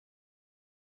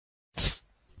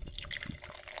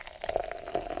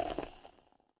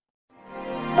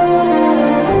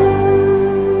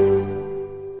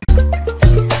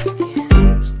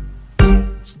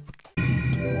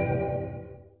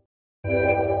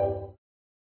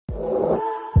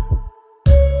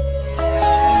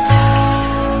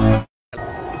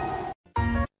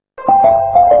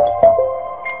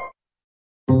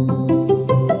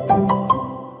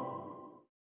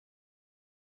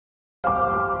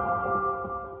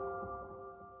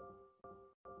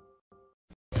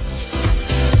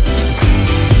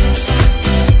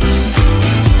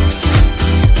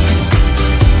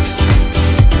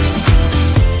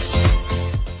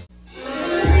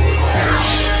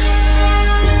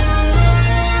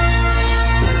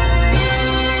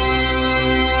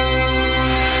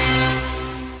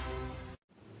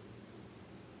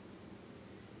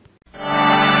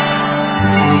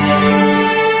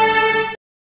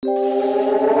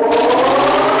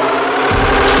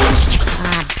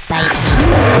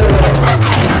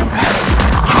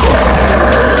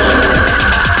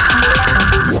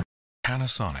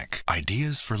Sonic.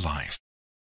 Ideas for life.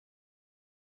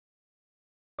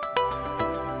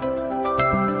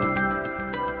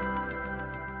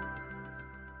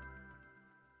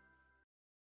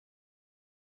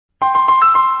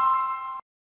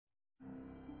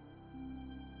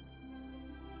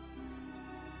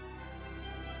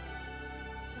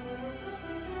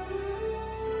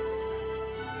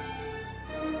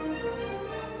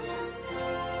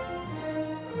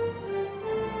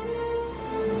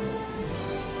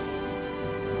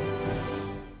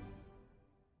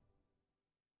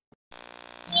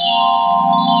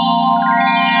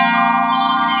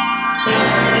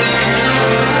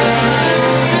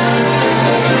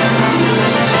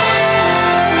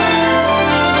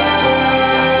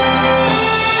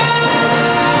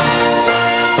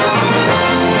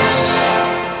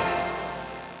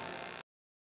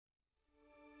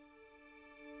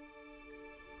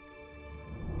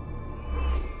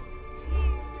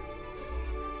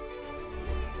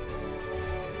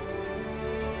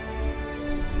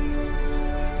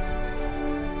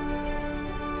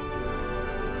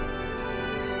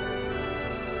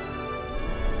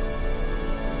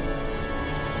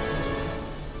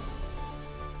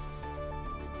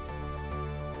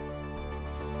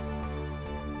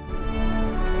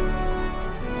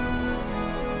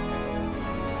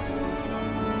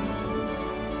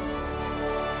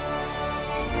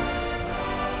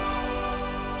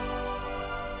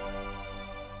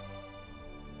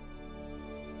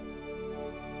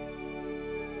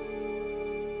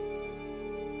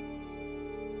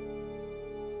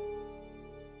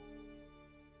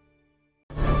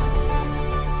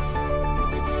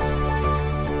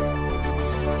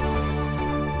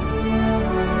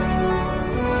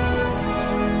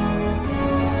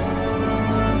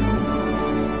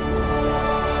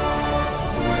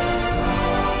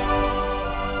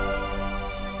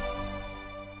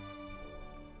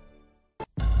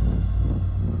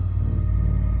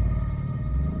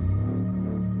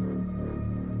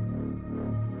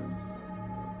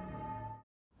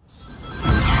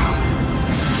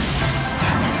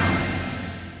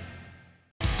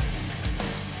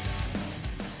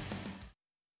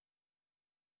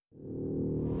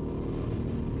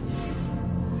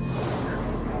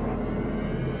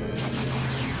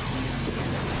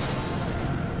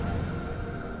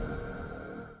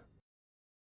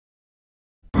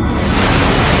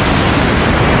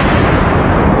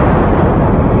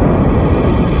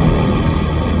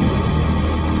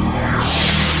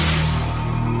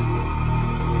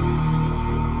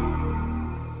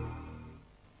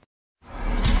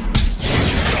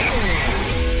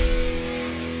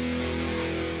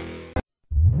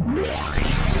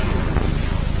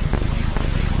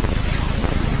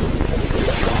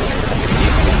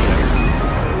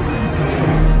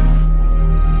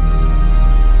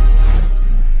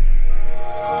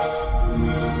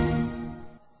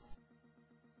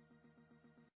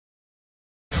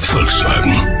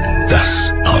 Volkswagen,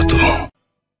 das Auto.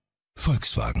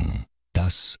 Volkswagen,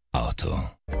 das Auto.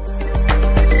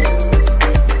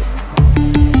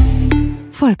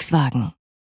 Volkswagen.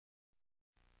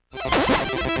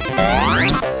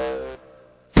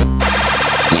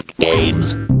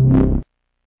 Games.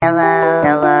 Hello,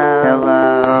 hello,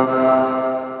 hello.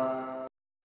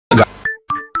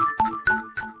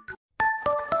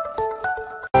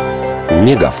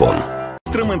 Мегафон.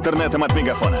 Быстрым интернетом от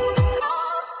Мегафона.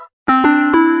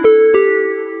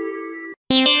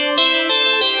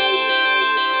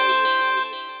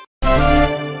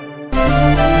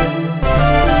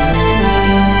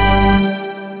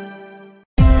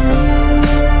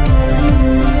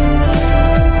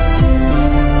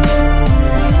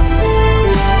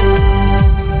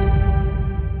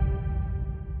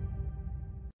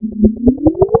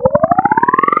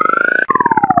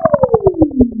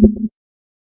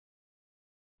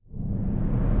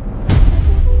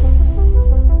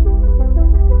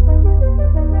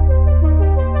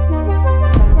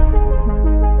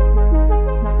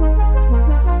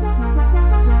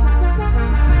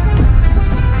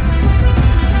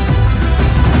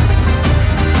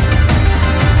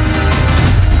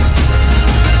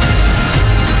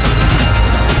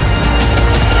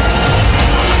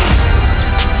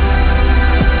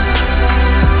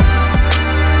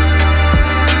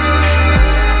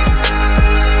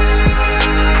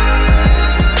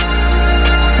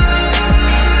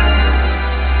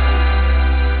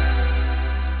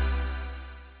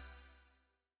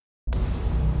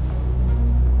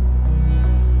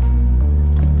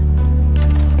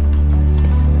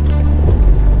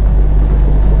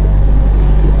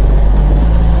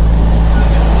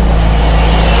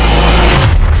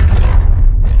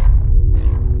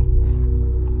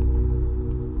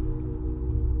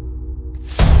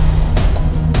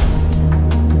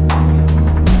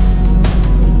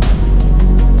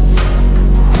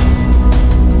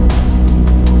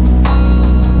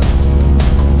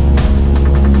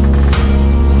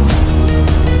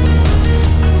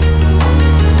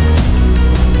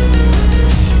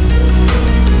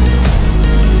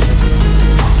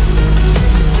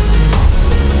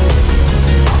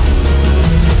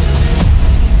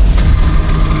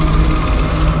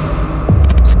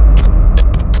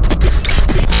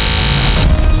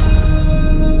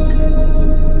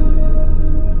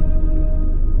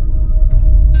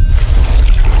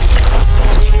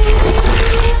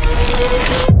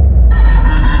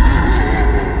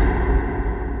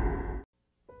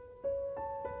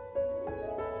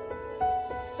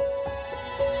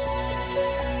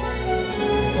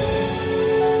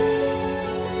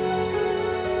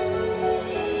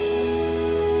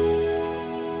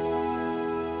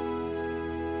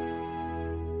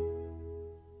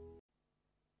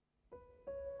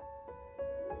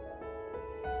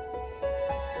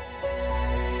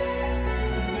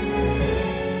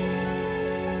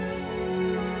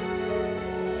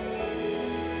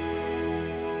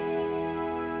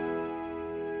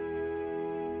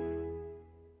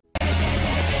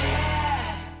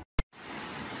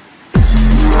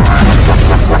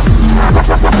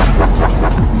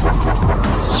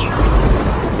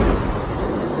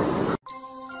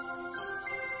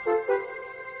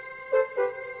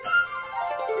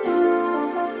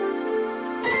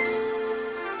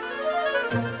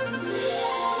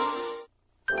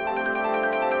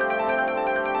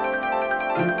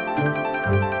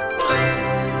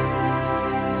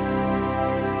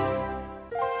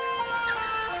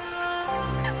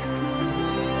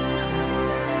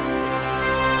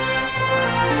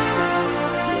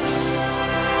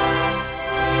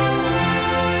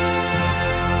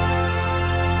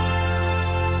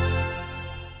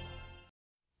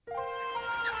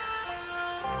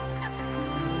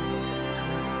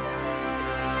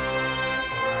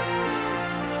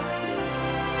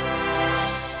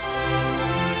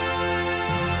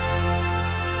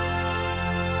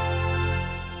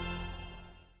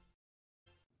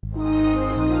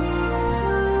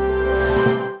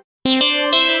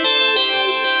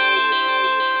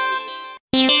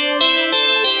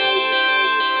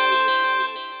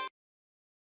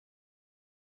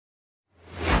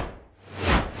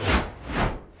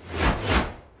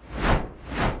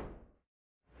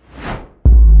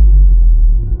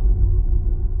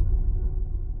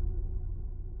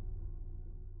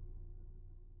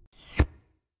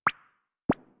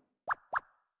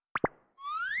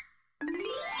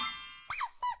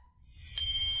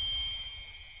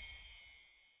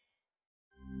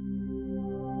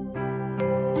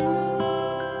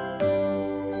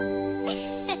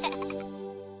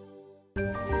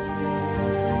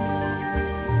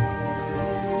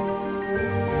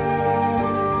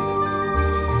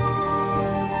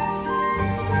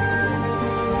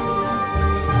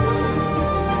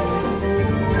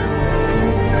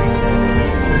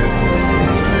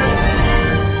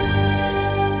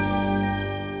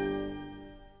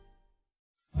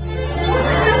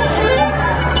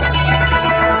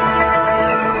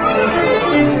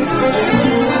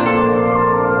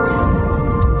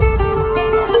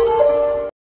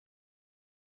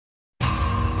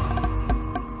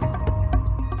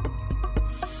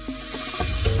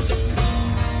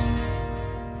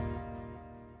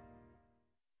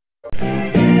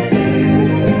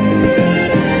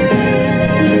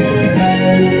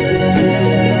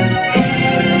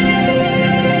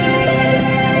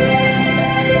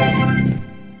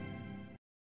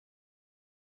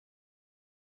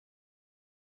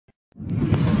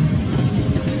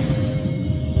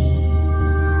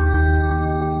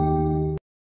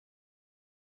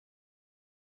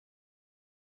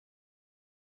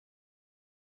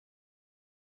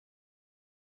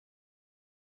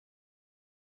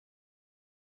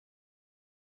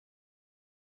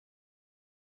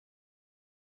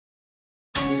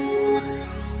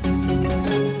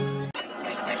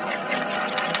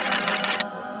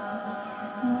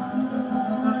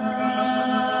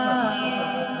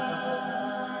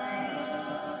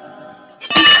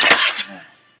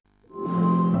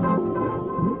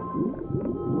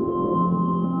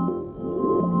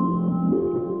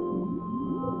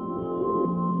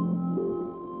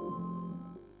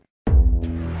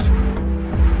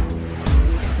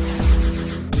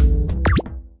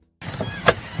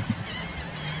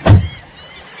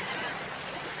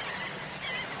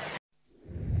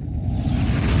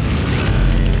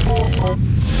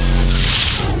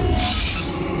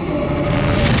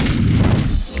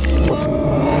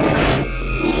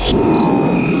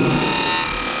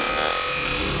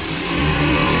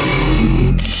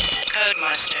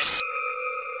 Masters.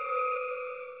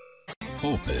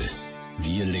 Opel.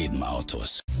 Wir leben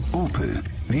Autos. Opel.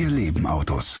 Wir leben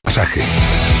Autos. Sache.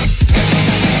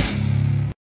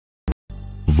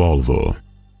 Volvo.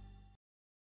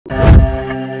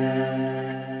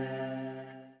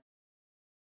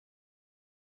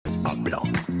 Hablo.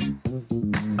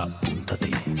 Apúntate.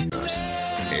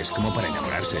 Es como para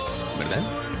enamorarse,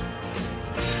 ¿verdad?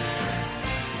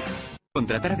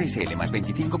 Contratar ADSL más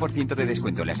 25% de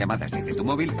descuento en las llamadas desde tu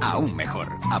móvil aún mejor.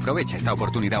 Aprovecha esta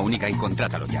oportunidad única y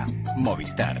contrátalo ya.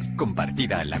 Movistar.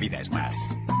 Compartida, la vida es más.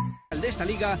 De esta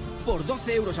liga por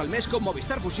 12 euros al mes con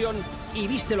Movistar Fusión y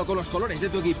vístelo con los colores de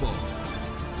tu equipo.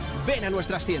 Ven a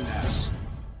nuestras tiendas.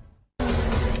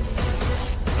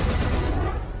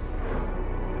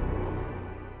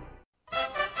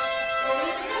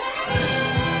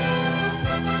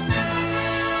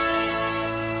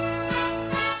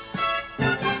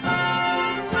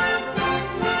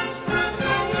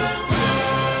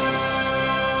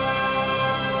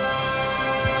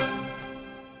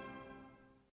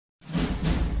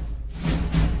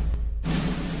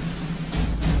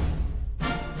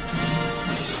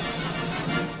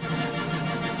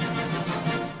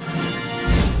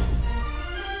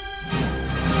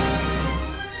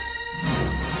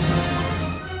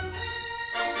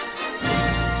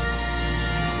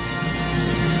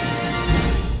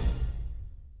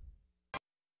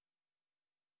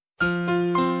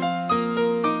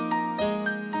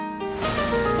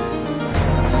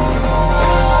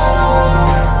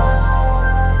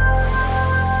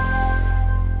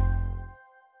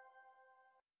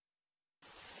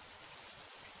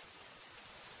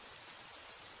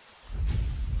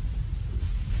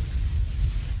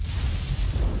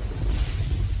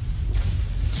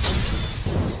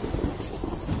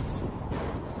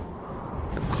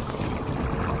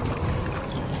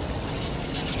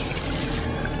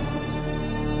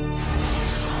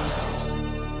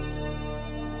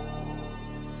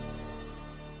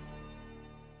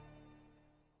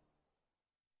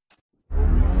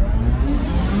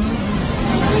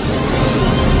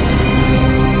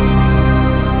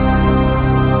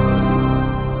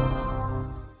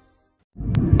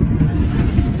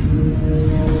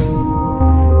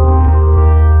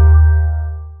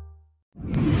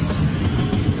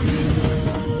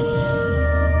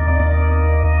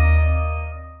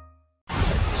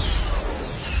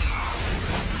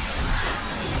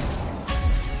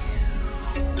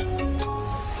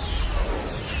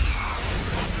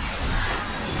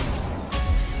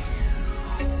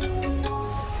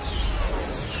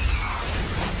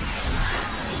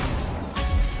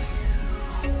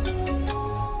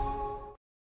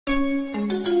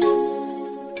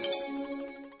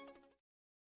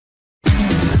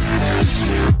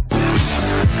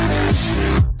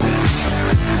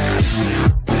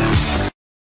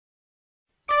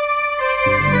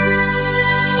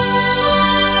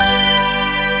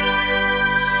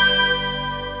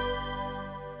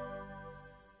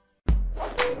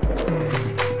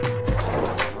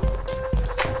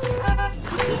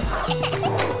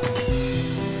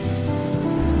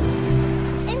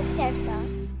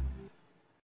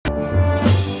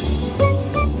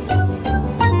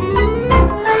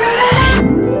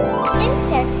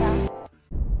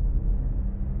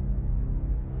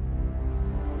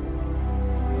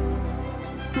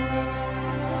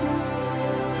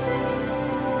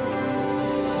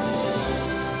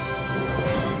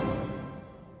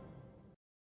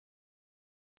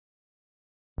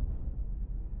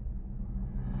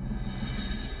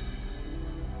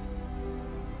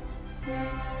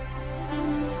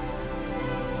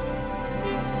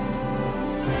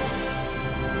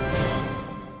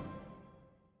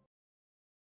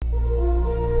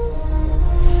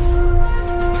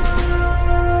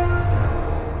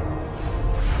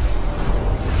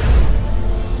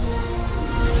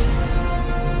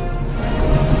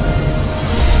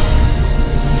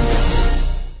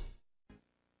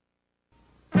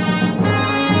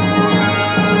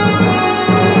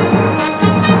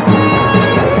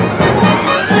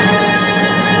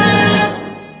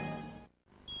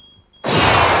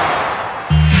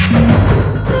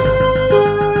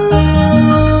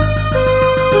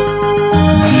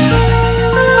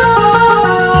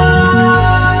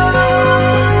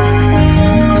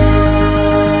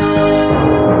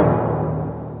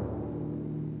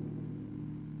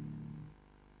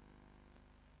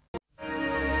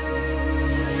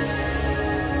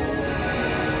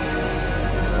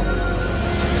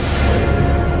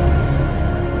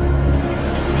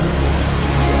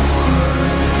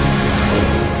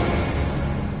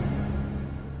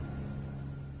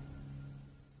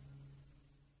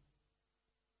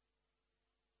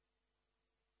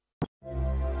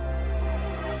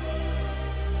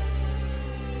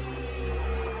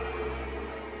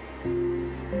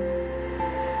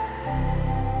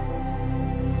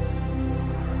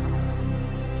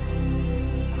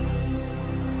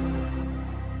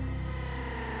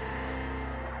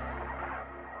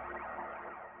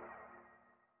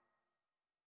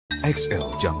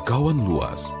 XL jangkauan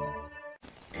luas.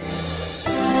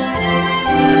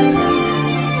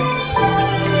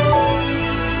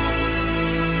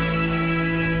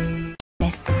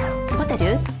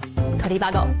 Hotel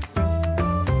Toribago.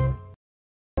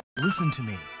 Listen to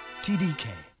me, TDK.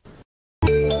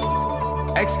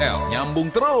 XL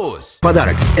nyambung terus.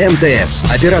 Подарок. МТС.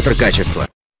 Оператор качества.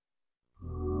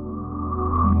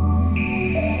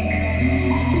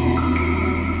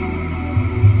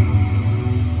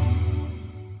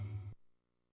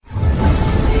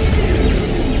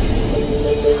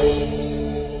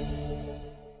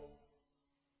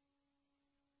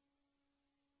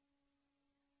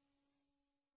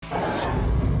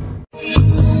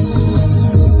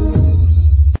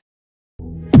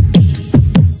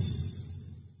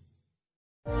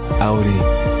 Audi.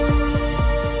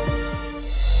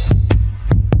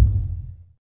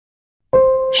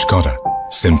 Skoda.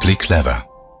 Simply clever.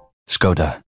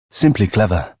 Skoda. Simply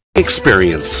clever.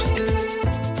 Experience.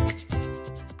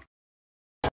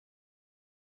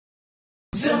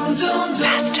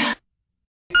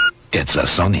 It's a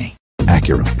Sony.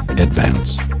 Acura.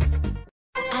 Advance.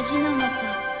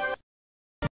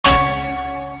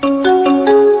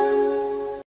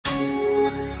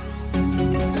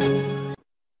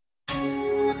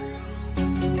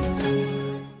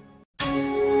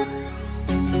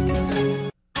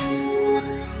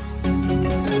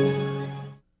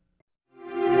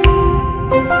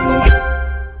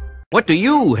 What do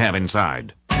you have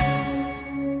inside?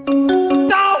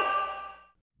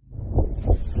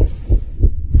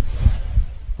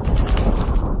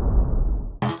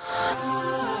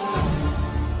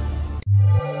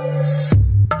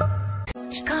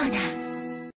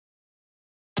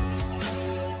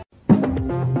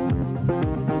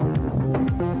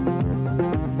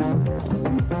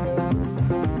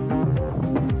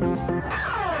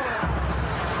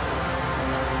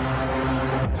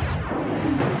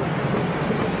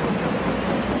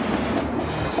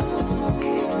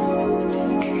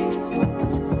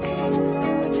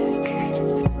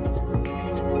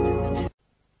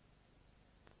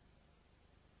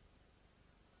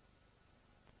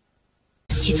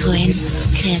 Citroën,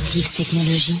 créative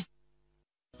technologie.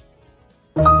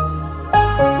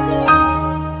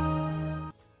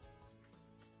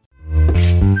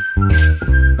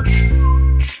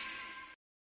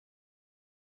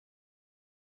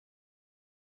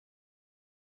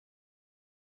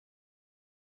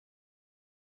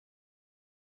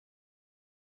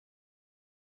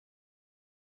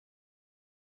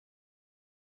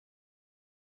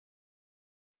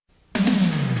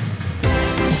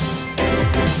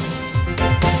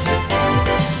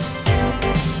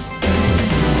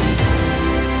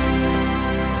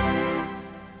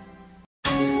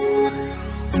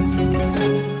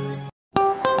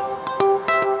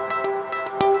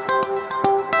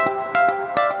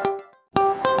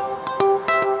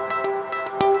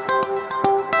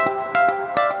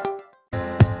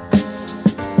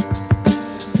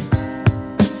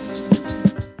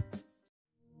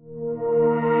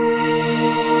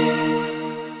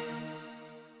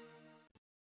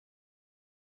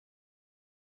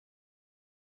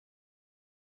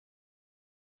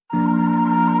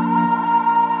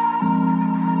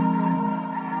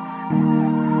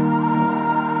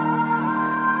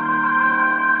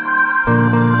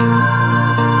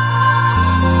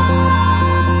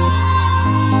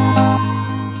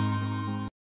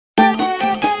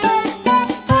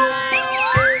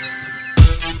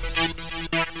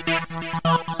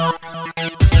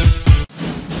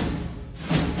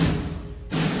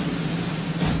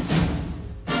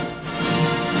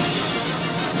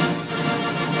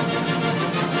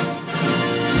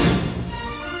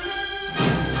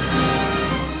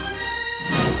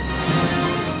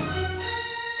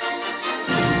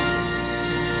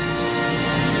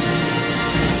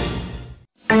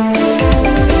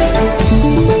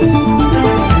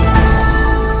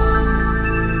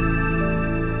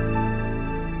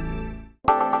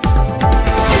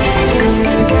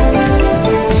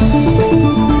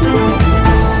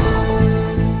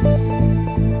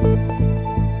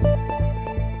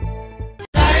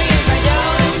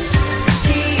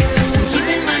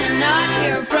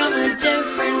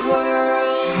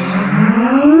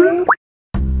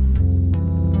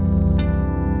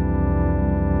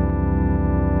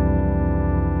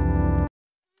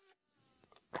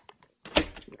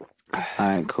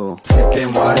 Alright, cool.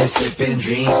 Sipping water, sipping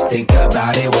dreams. Think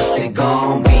about it, what's it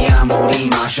gon' be? 아무리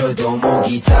마셔도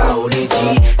목이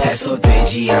타오르지.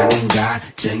 해소되지 않은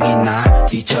감정이 날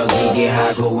뒤척이게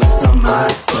하고 있어 말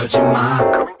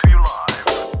거짓말.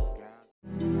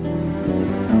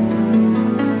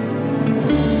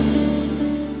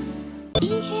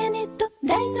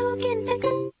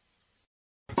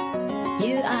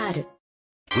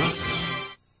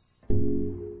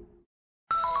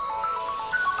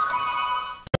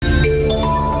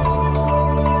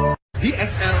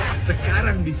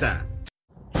 kan bisa.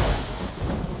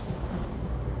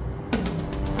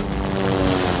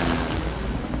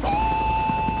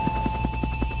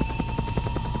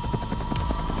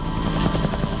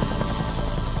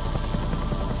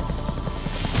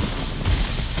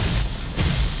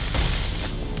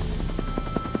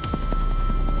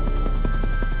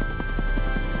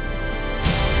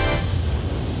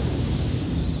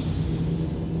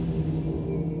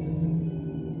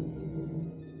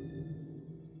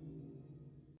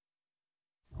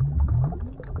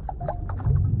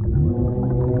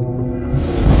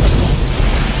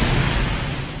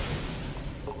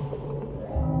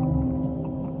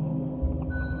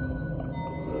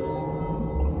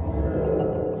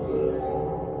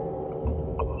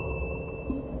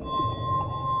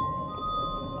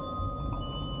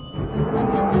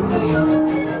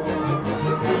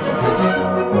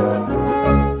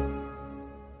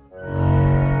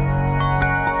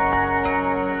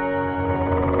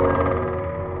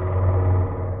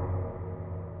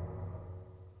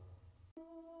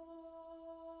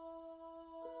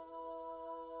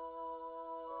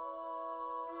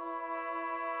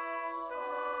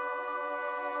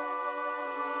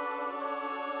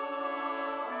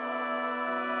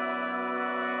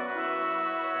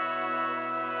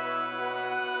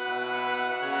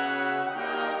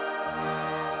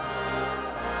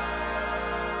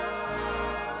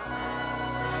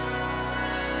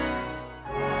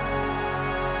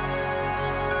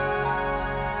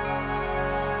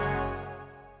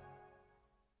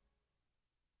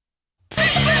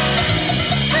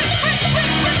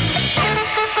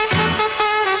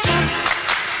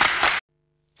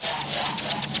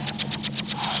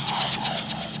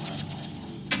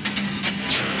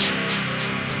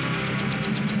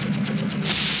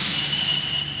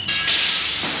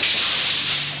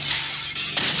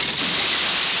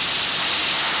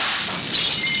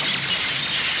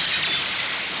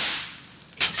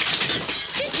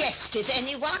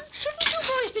 Anyone? Shouldn't you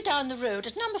boys be down the road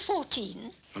at number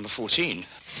 14? Number 14?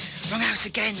 Wrong house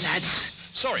again, lads.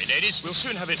 Sorry, ladies. We'll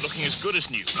soon have it looking as good as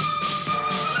new.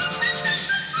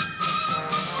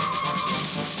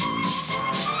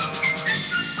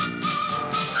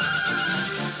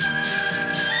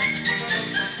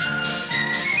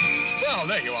 Well,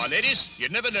 there you are, ladies.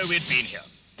 You'd never know we'd been here.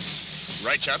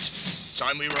 Right, chaps.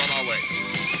 Time we were on our way.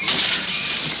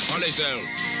 Polycell.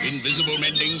 Invisible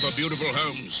mending for beautiful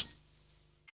homes.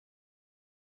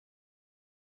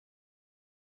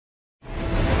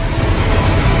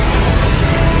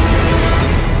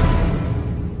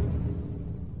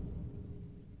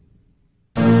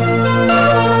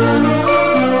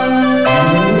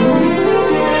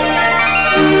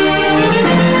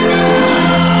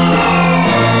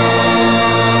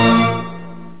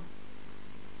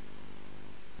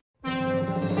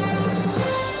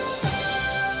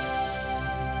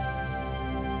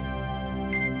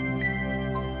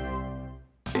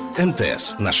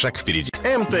 МТС на шаг впереди.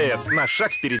 МТС на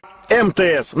шаг впереди.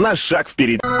 МТС на шаг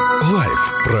впереди.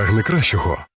 Лайф прагне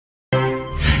кращого.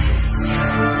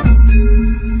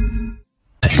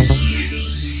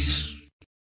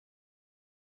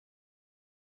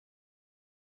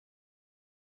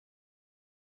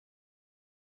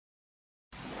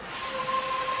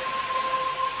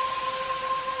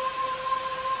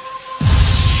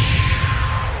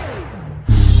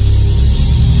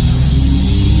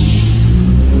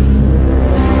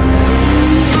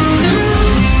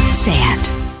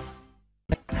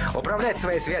 Управлять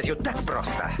своей связью так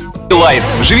просто. Билайн,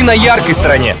 живи на яркой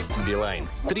стороне. Билайн,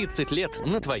 30 лет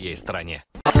на твоей стороне.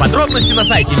 Подробности на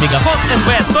сайте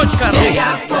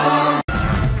megaphone.nb.ru.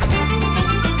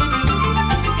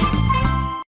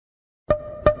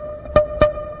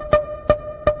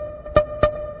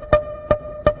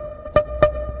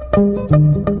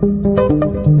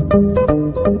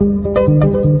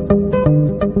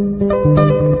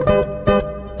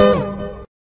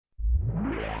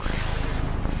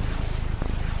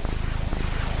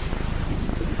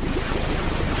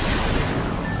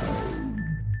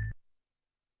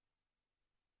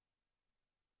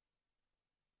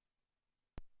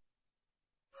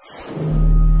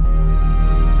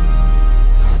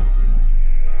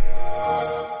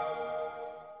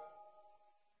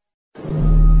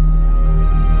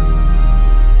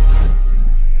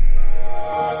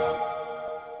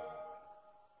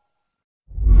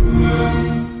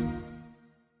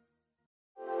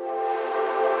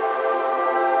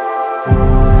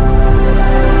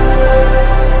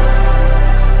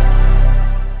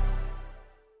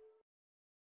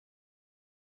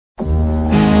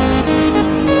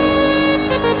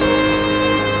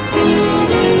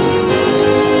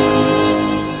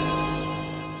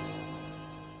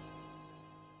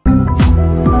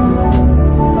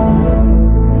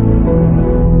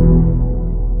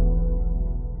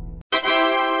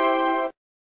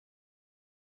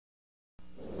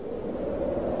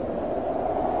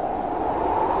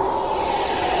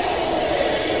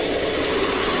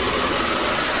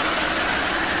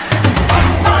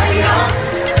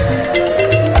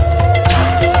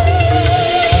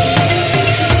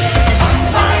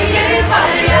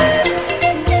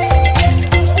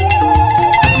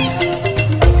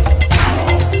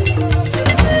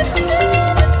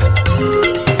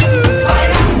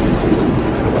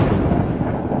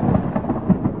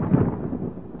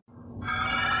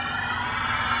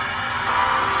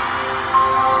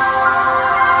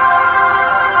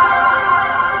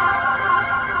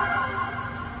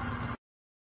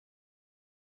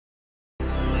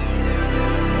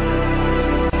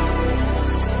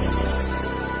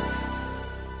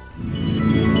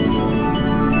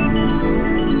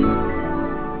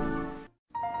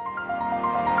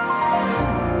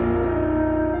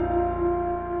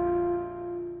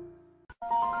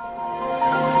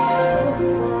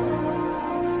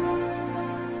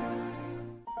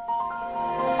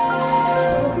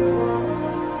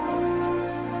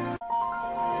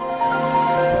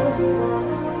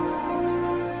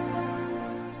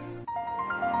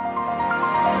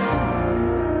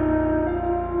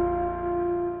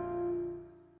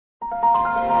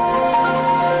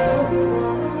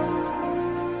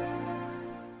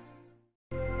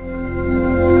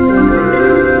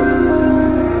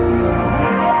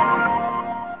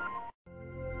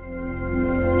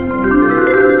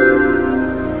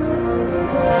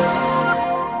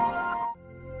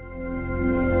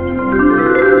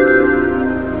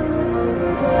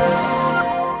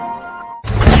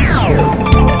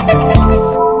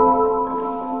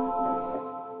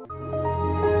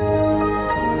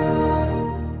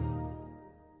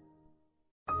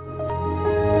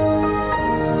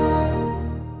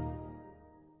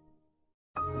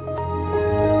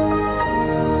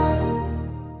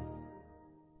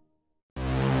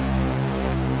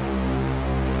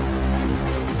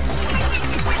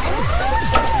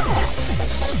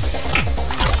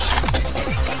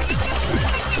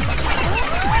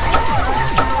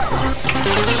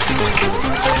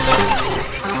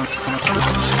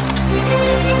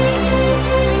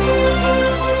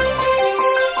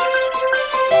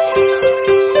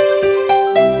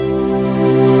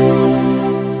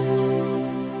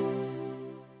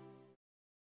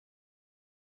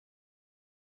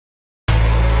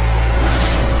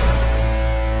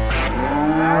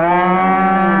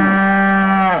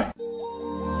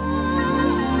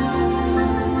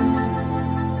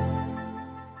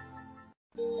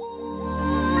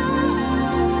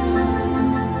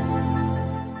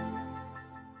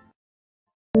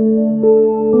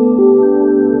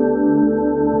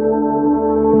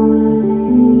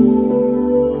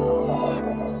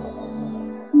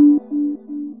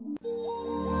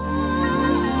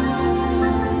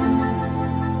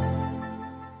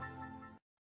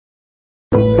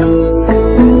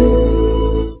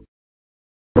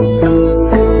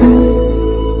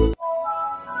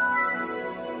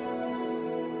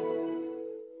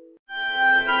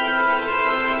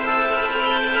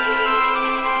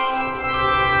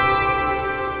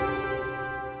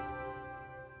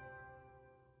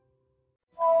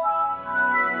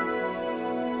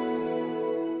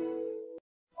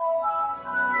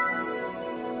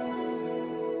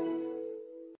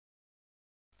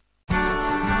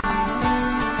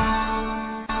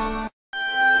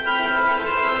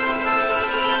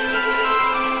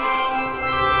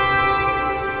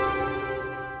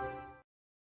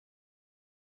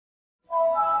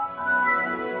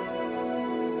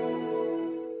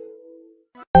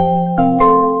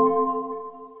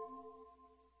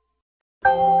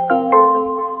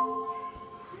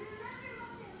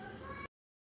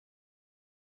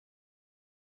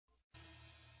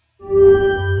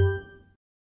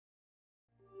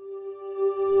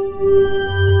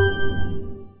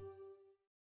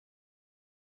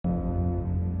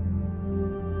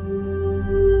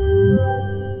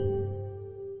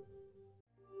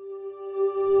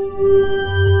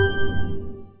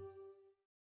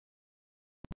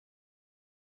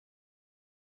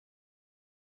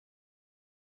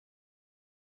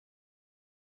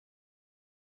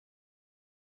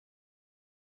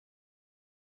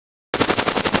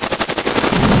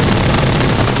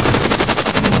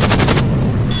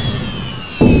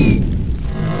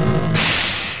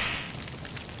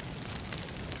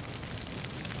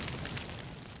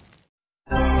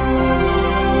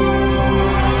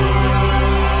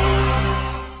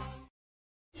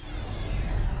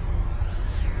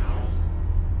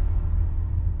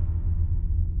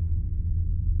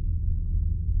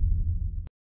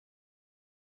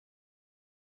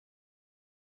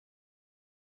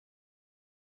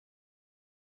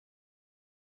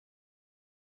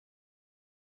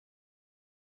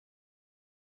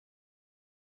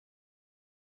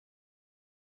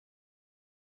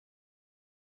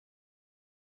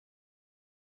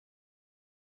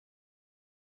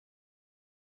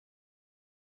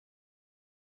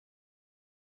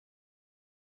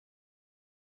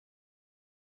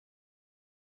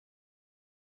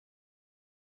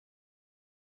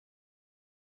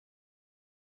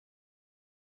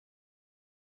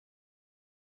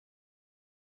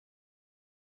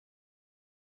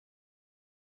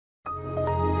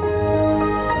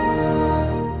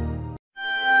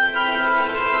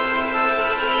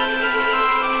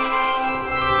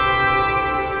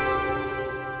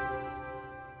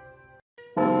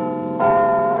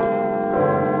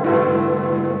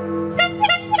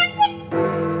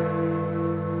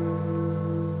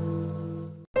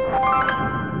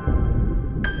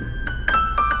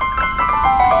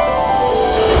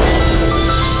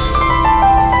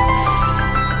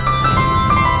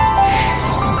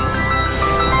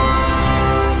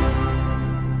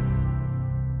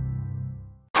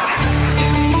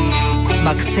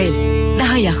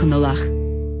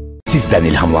 Sizdən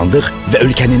ilhamlandıq və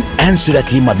ölkənin ən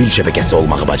sürətli mobil şəbəkəsi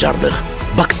olmağı bacardıq.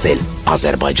 Baksel,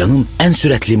 Azərbaycanın ən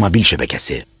sürətli mobil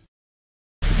şəbəkəsi.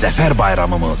 Zəfər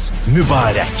bayramımız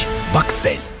mübarək.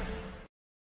 Baksel.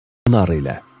 Nar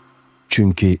ilə.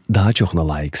 Çünki daha çoxuna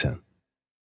layiqsən.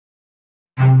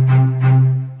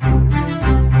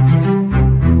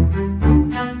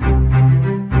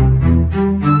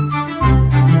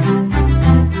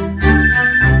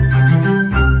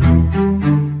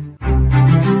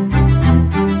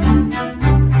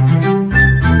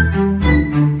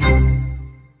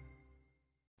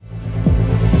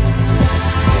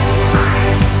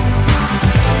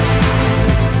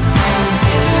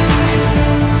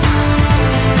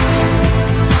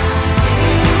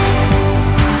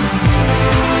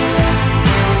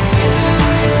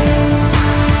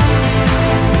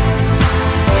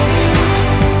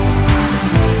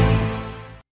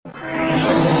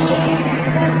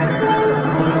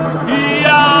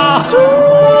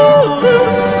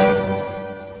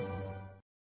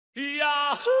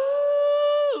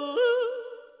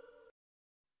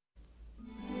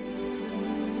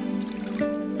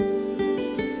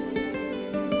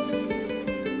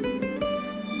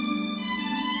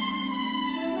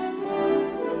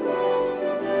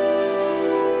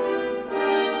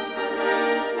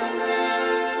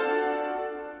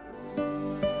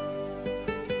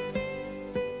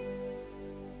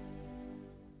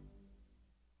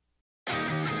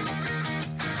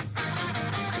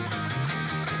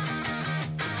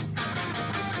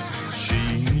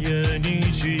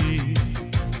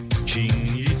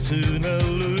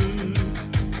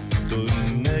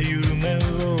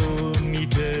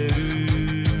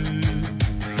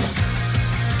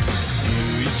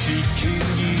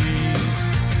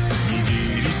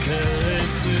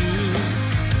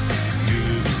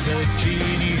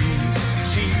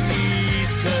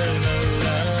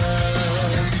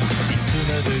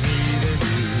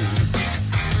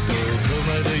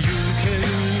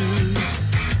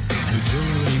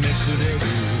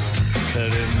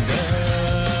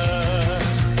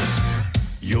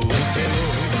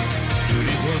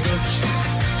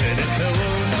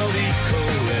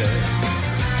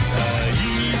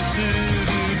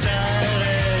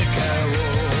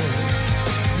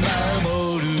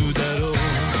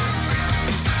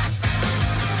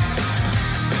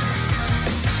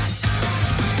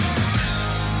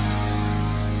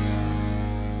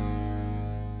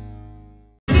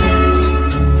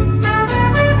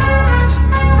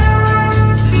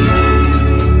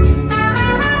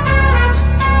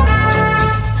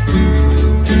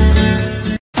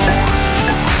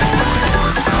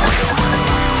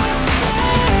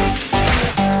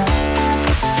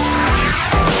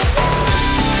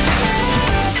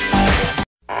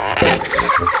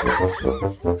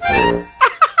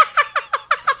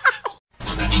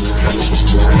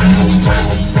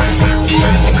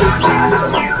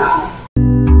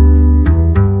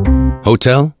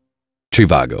 Hotel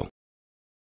Trivago.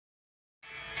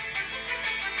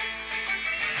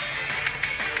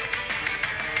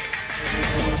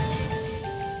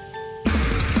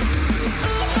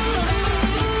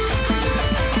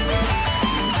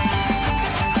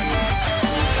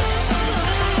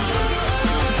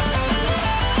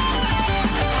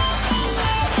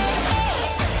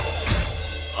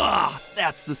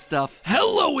 That's the stuff.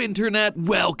 Hello, Internet.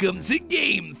 Welcome to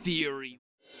Game Theory.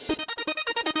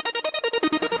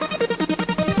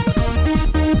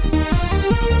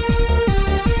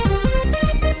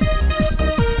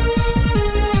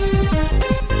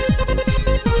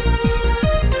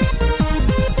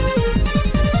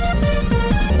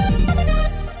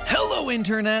 Hello,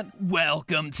 Internet.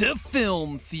 Welcome to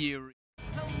Film Theory.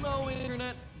 Hello,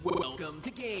 Internet. Welcome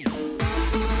to Game.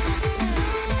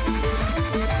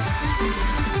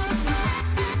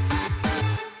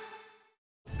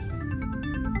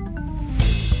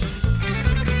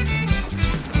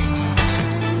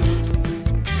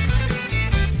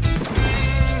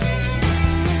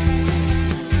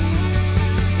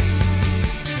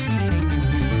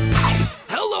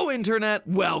 Hello, Internet.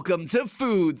 Welcome to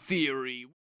Food Theory.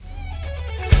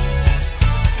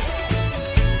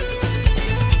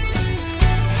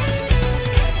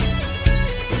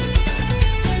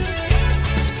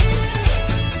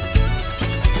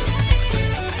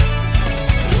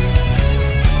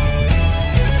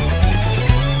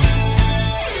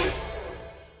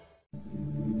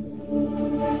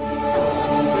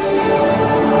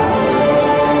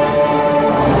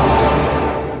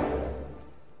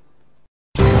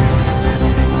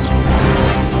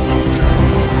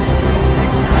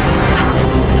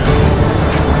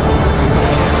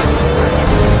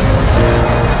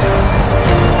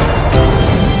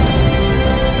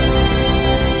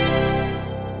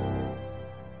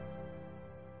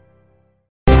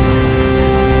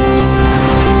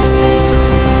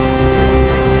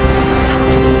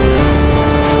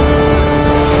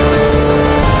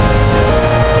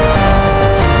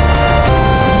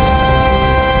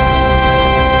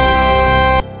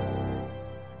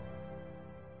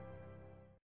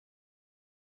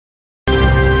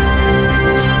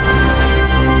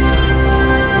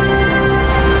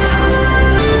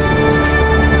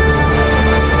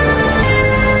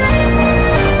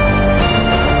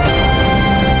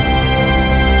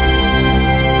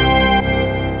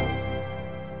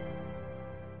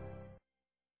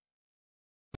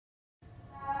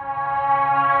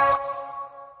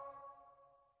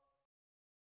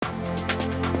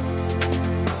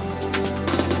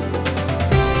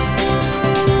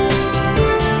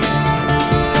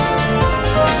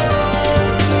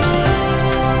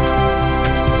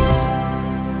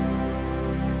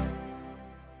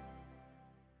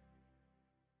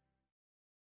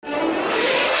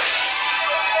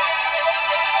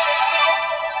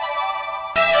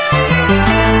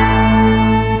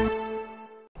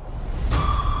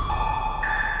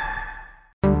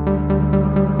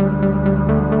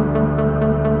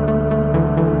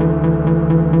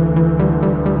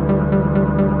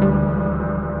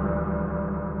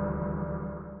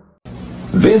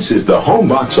 This is the Home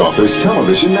Box Office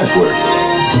Television Network.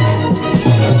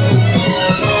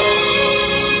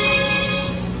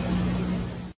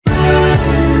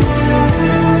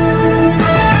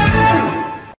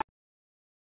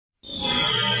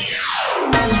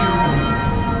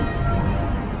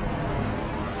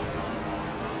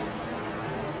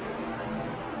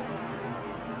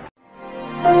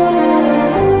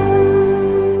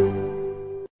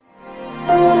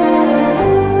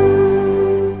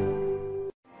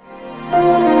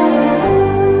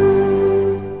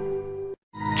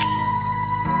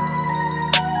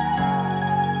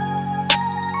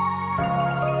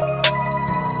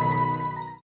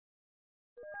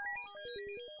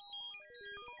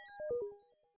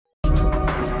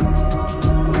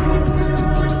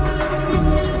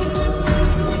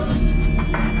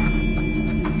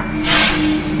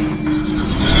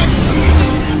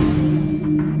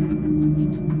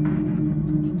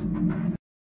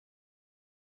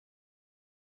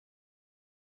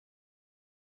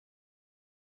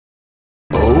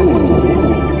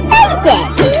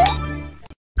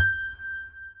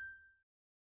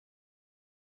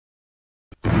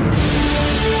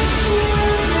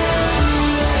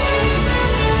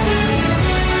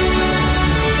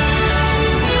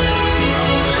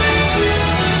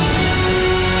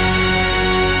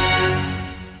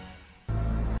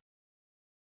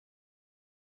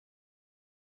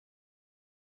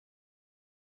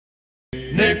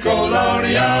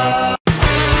 Nickelodeon.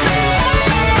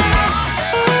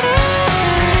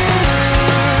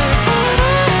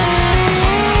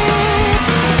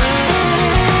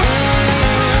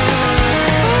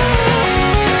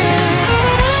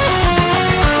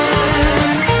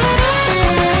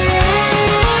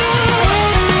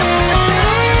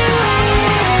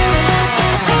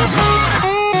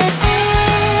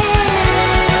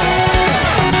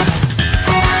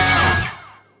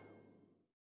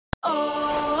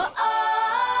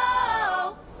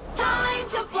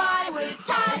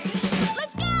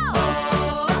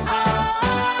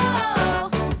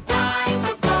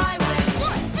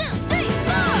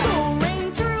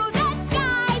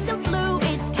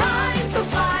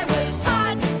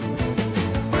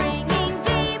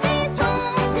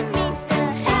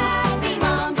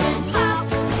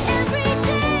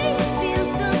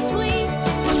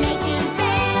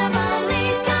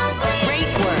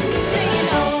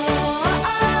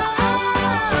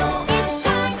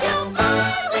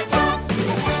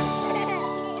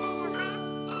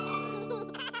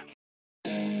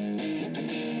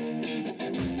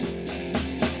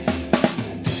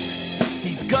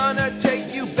 Gonna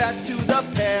take you back to the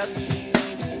past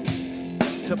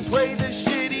to play the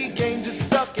shitty games that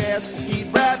suck ass.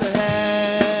 He'd rather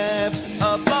have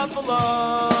a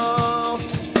buffalo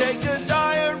take a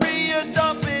diarrhea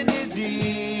dump in his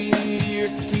ear.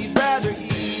 He'd rather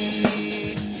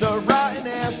eat the rotten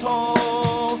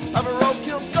asshole of a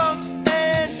roadkill skunk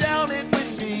and down it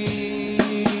with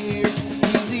beer.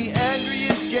 He's the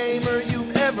angriest gamer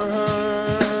you've ever heard.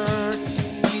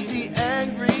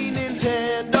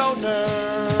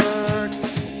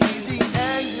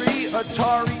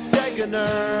 Atari Sega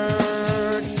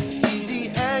nerd. He's the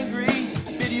angry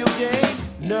video game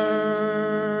nerd.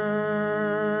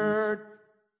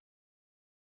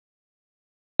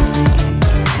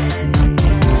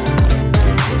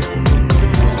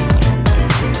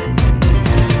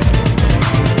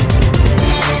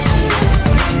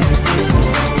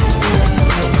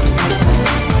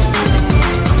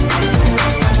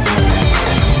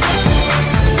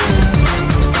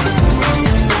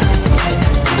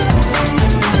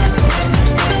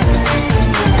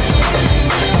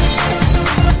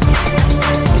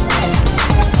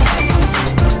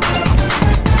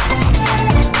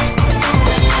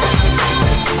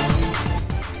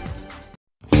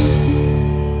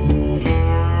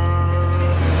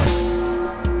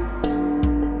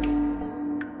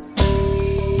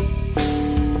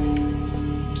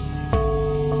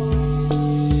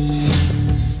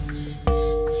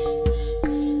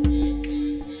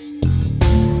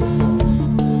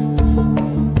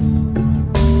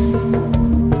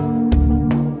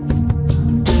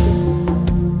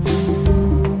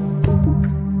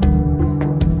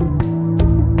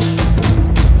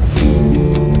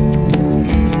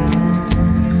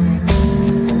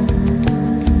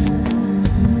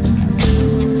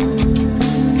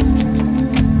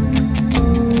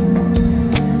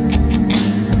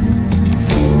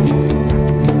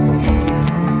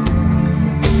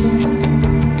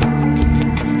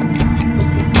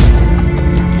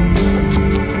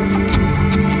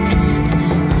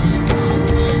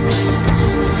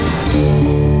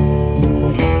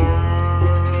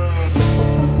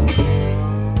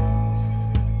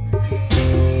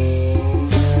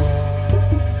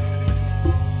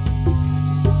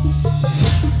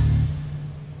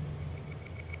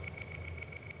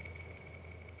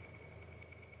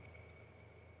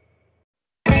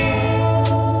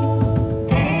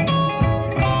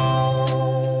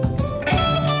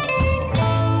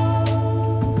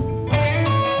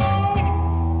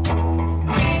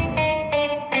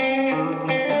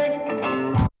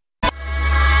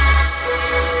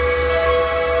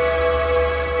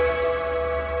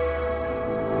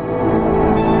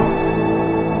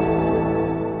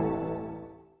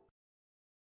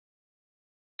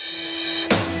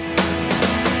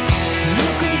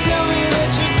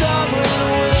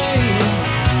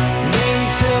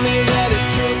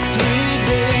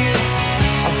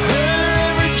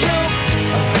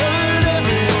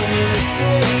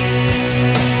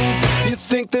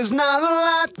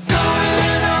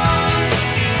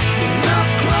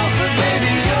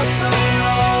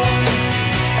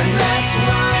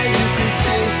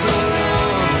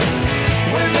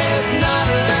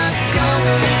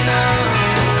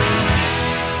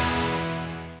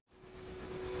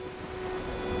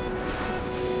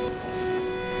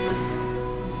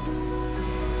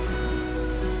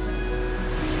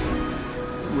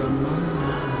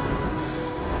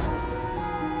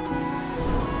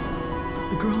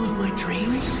 The girl of my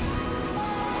dreams?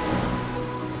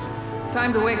 It's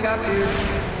time to wake up, dude.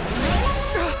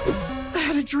 I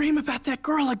had a dream about that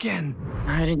girl again.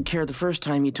 I didn't care the first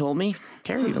time you told me.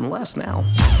 Care even less now.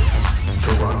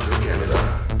 Toronto,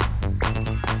 Canada.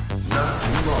 Not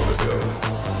too long ago.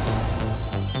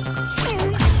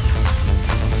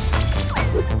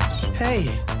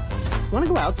 Hey, wanna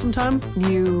go out sometime?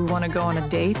 You want to go on a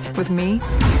date with me?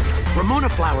 Ramona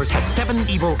Flowers has 7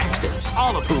 evil exes,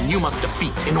 all of whom you must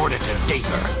defeat in order to date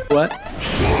her. What?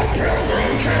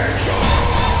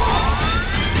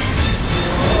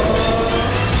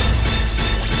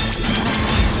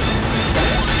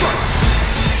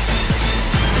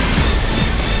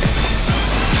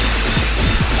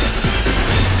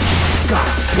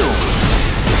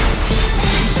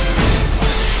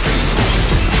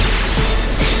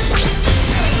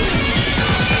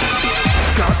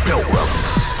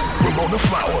 Ramona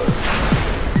Flowers,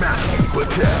 Matthew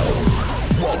Patel,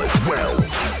 Wallace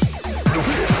Wells,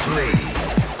 Lucas Lee,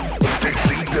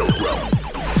 Stacy Pilgrim,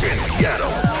 Indiana,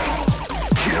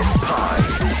 Kim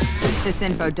Pine. This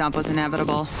info dump was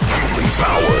inevitable. Julie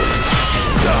Bowers,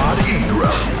 Todd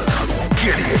Ingram,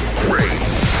 Gideon Gray,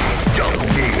 Young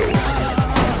Neal,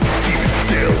 Steven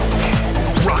Stills,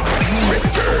 Roxy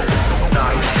Richter,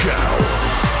 Nice Cow.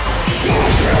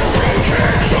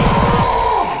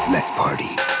 Let's party.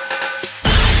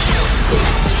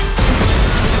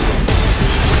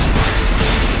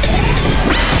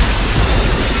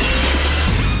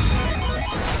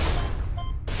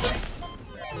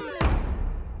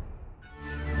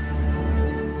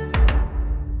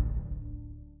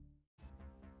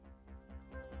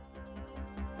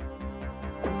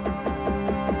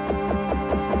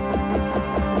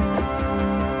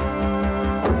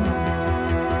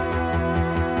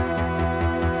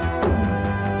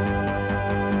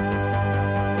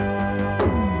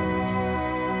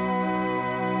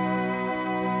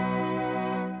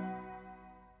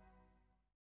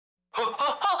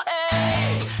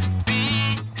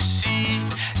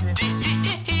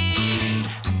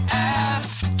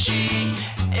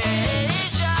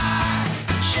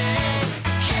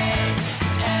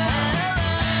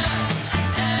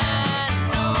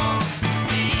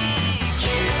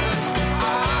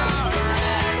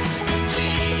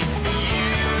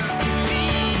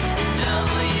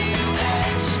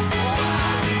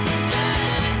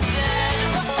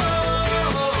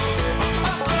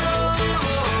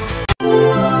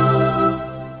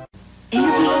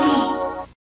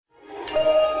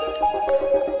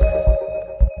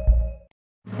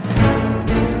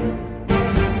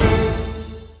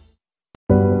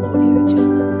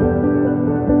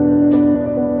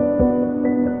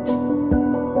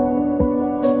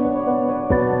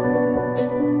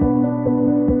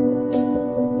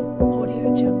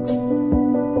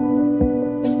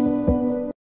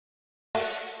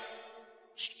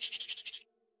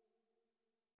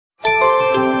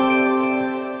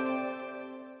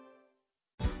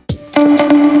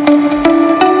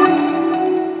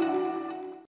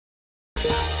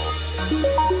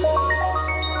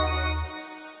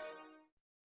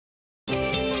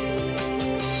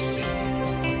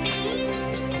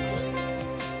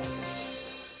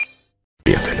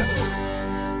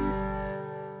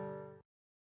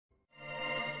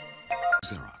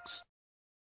 Xerox.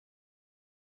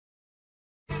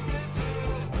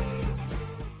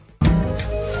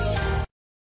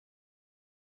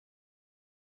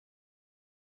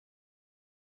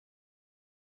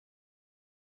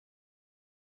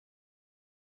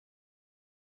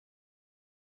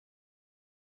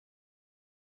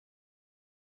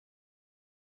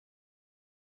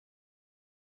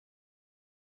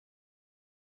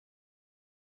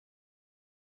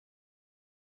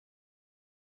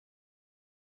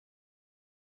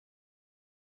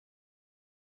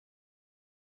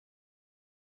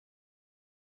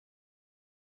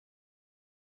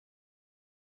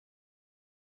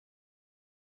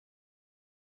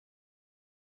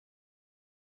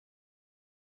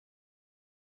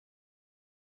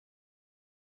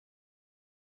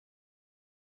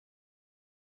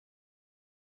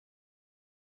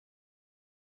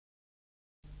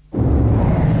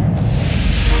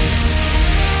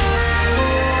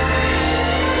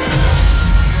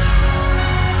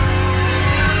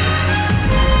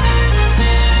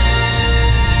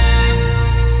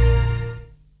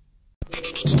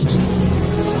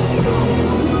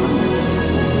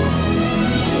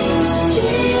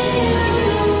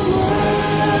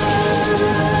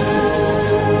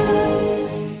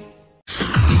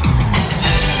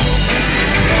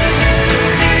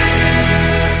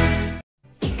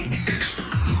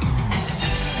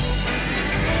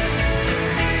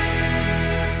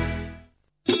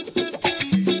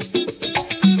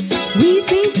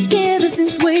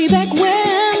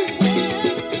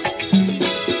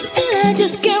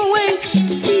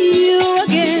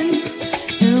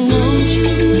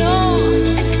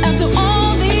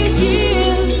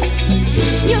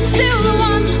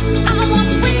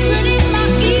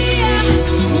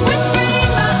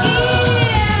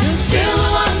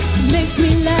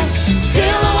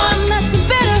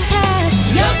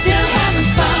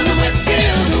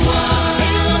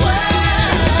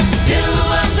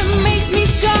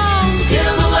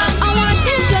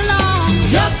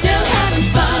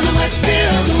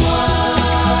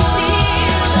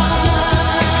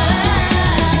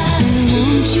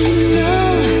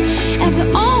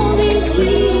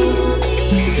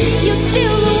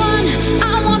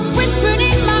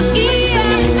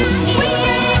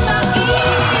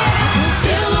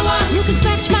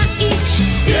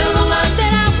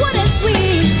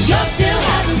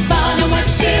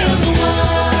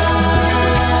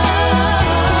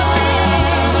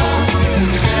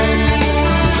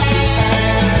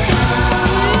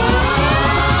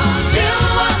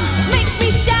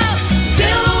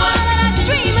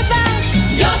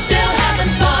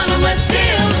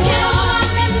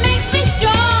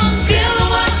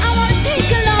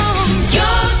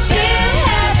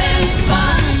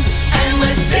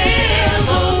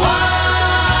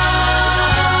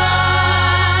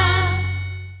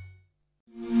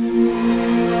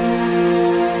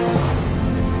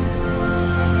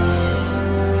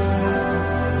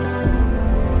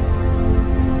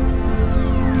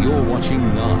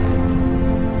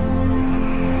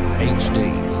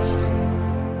 HD.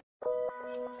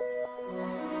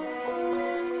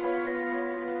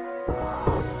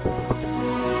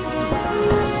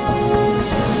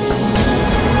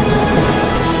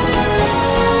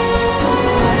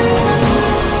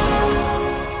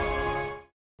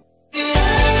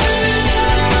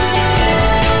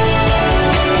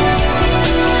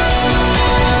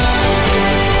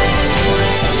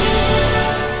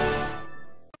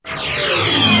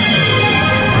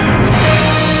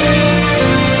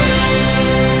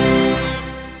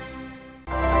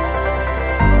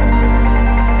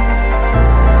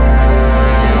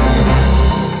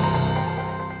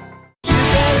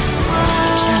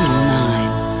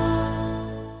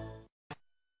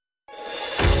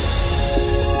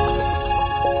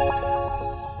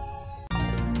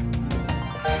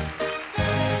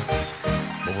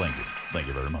 Thank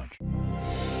you very much.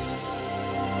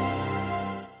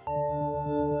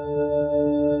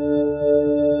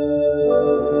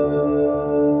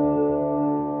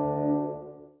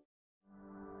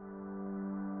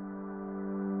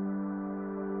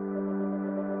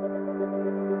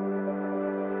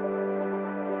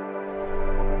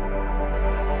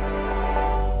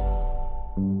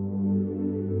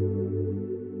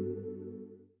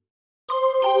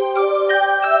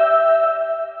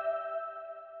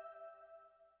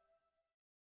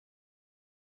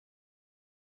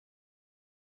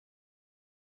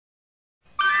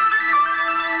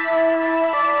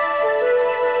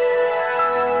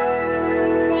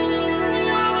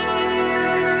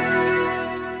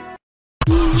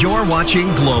 You're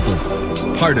watching Global,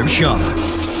 part of Shaw.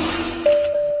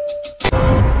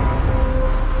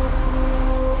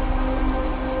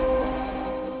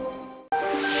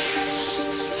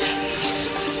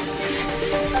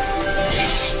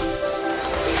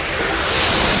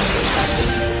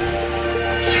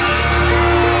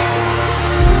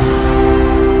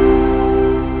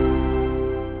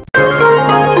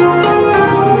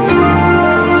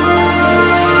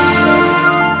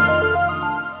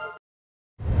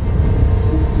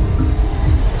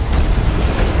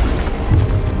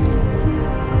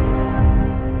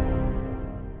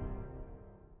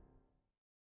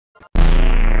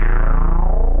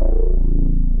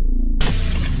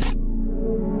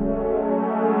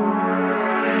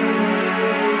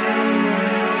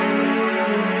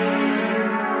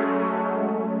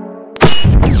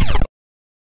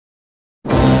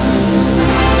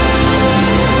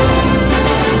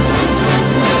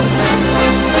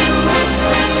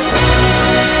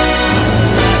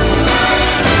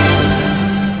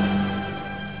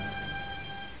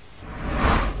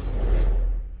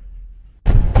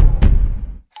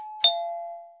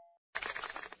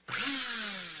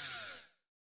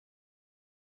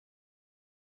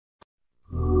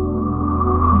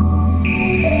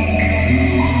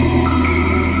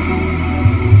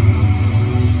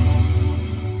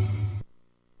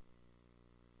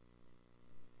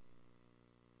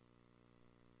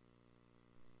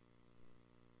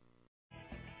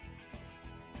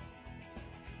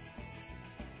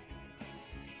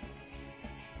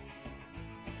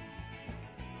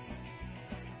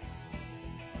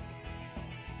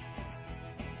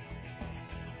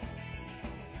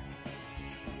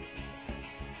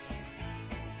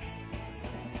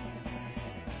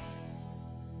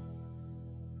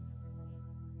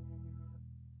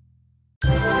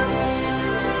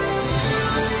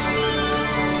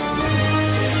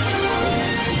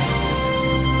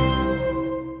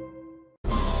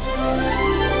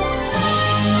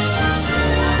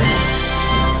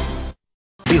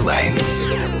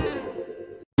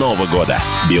 Нового года.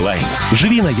 Билайн.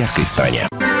 Живи на яркой стране.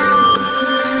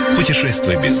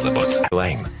 Путешествуй без забот.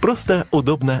 Билайн. Просто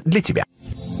удобно для тебя.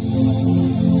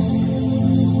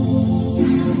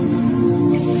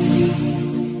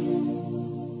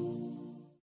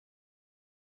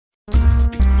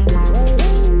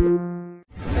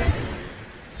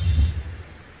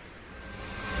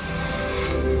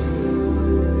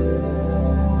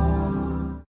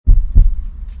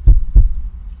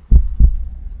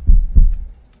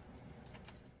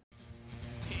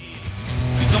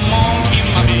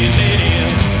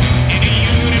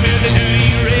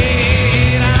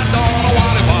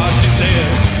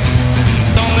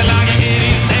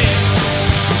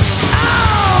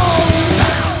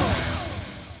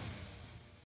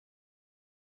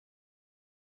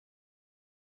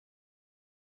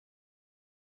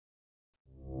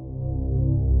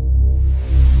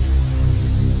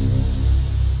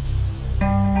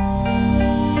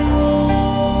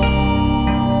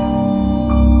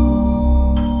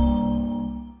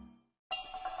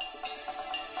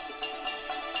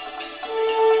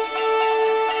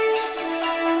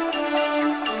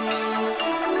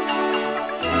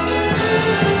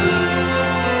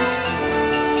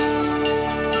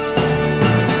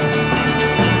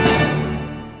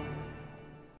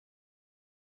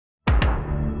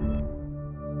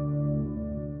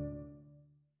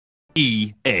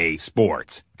 EA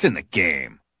Sports. It's in the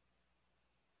game.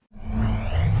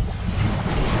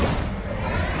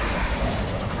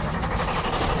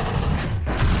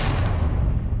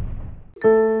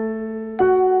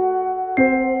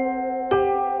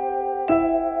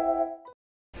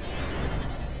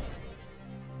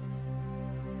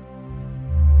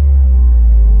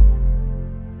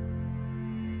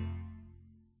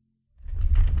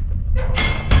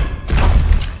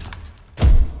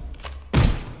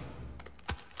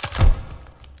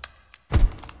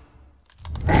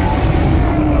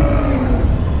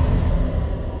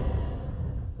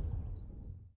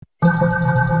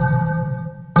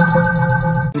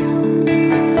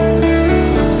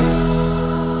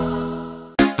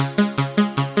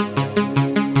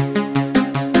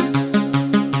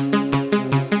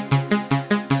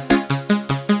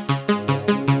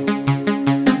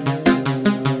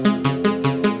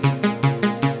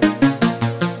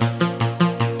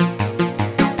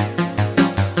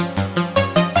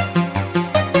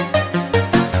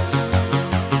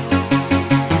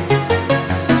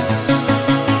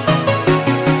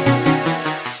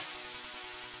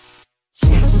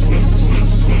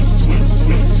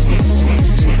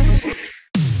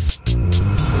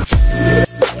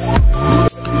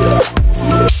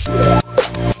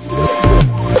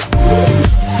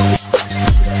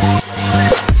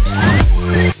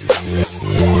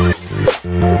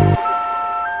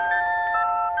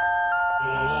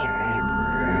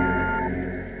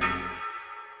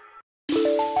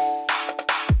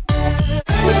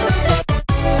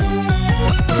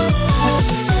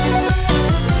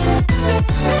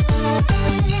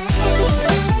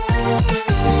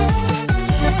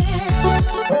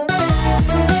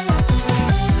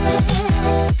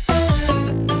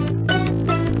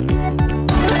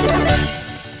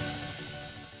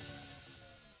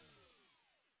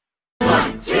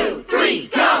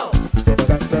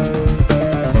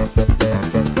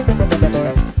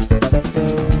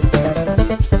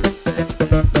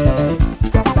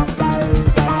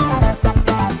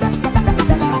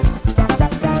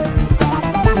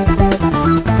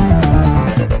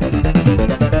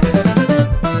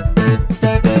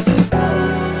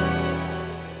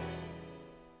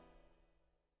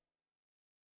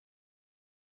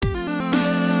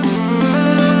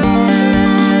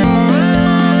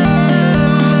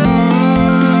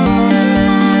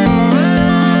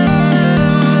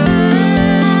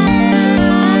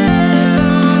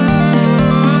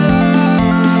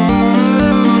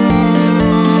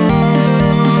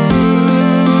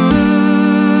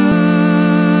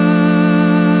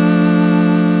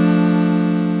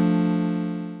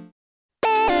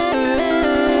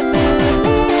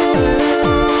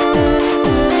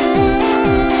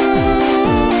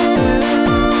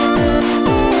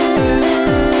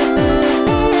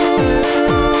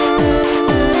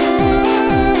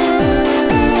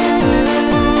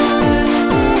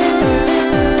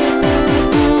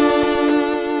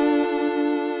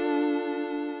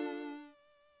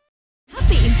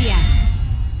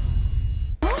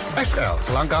 XL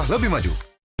selangkah lebih maju.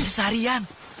 Seharian.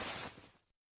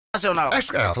 Nasional.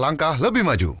 XL selangkah lebih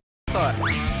maju.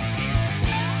 Android.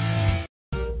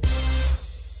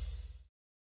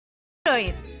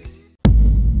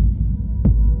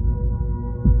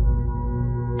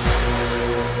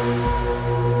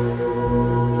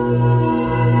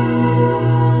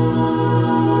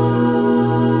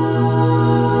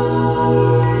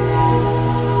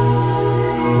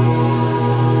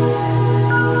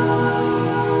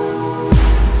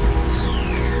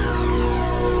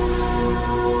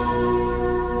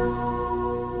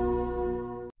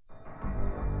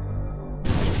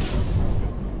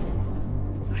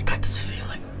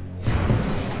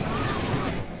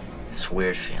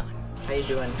 Weird feeling. How you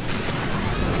doing?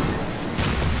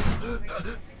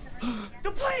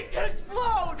 The plane can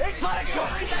explode! It's not a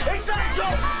joke! It's not a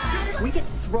joke! We get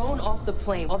thrown off the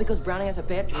plane all because Brownie has a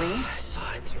bad dream? I saw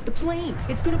it. The plane!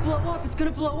 It's gonna blow up! It's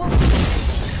gonna blow up!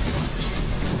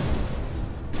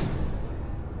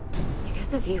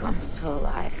 Because of you, I'm still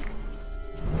alive.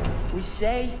 We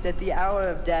say that the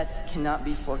hour of death cannot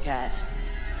be forecast.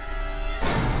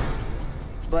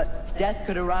 But death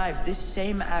could arrive this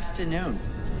same afternoon.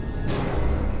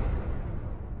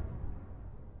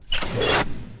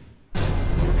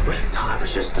 What if Todd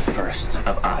was just the first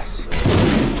of us?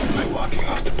 By walking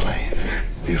off the plane,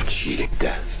 you've cheated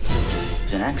death.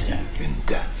 It's an accident. In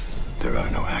death, there are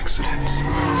no accidents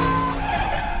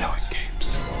and no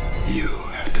escapes. You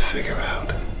have to figure out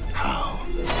how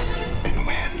and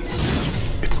when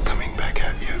it's coming back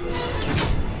at you.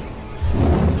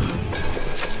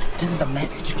 This is a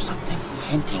message or something,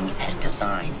 hinting at a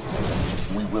design.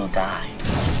 We will die.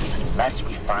 unless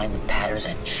we find the batters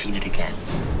and cheat it again.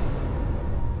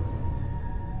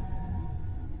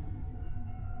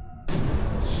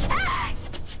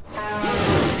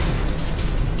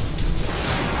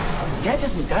 Death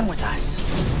isn't done with us.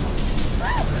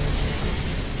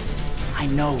 I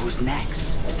know who's next.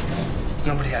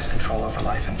 Nobody has control over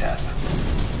life and death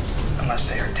unless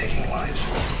they are taking lives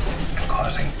and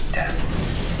causing death.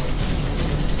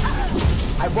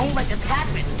 I won't let this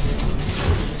happen.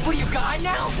 What are you, God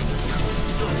now?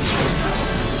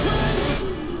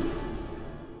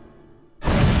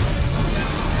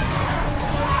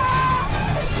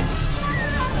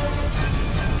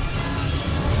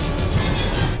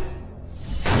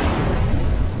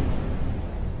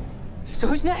 So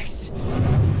who's next?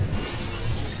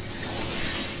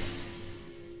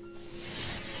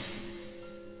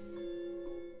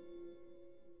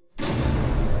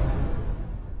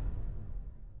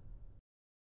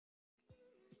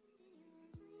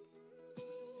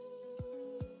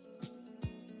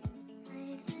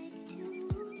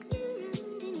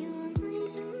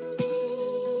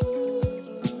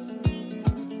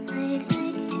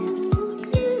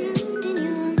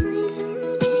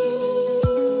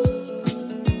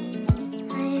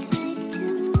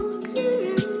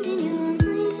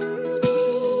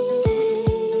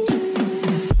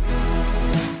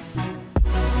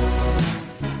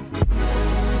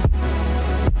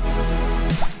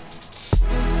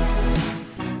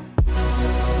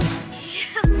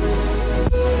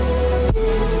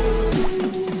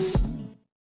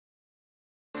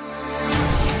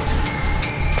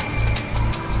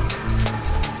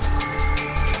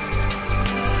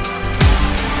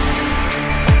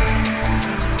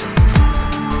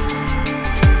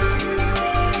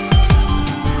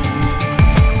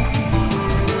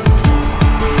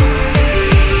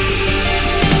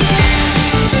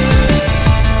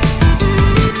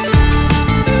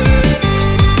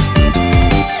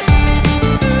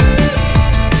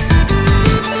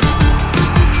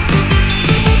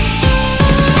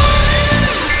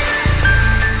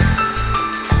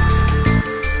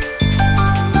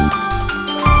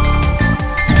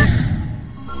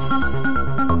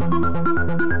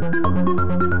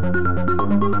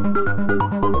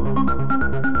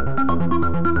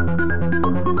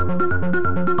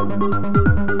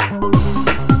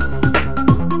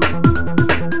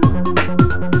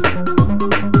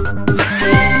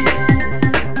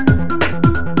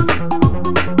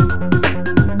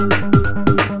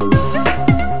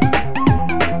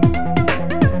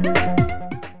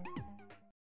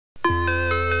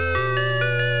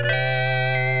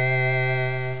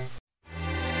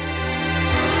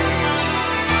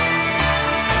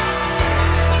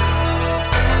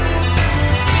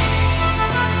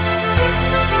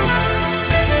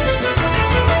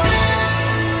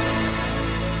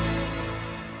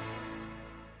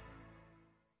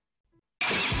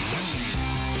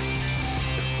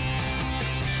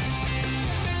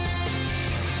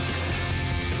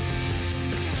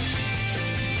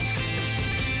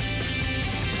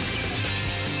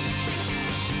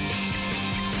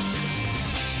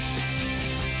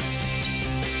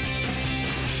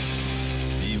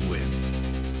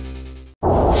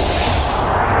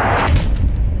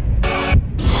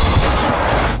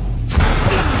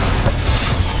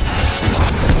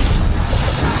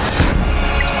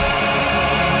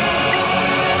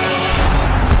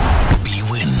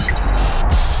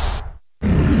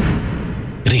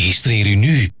 Registreer u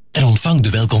nu en ontvang de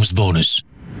welkomstbonus.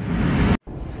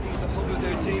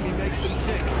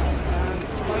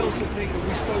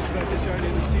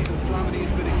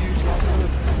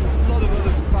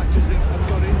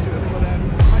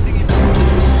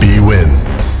 B-Win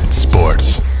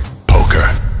Sports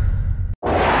Poker.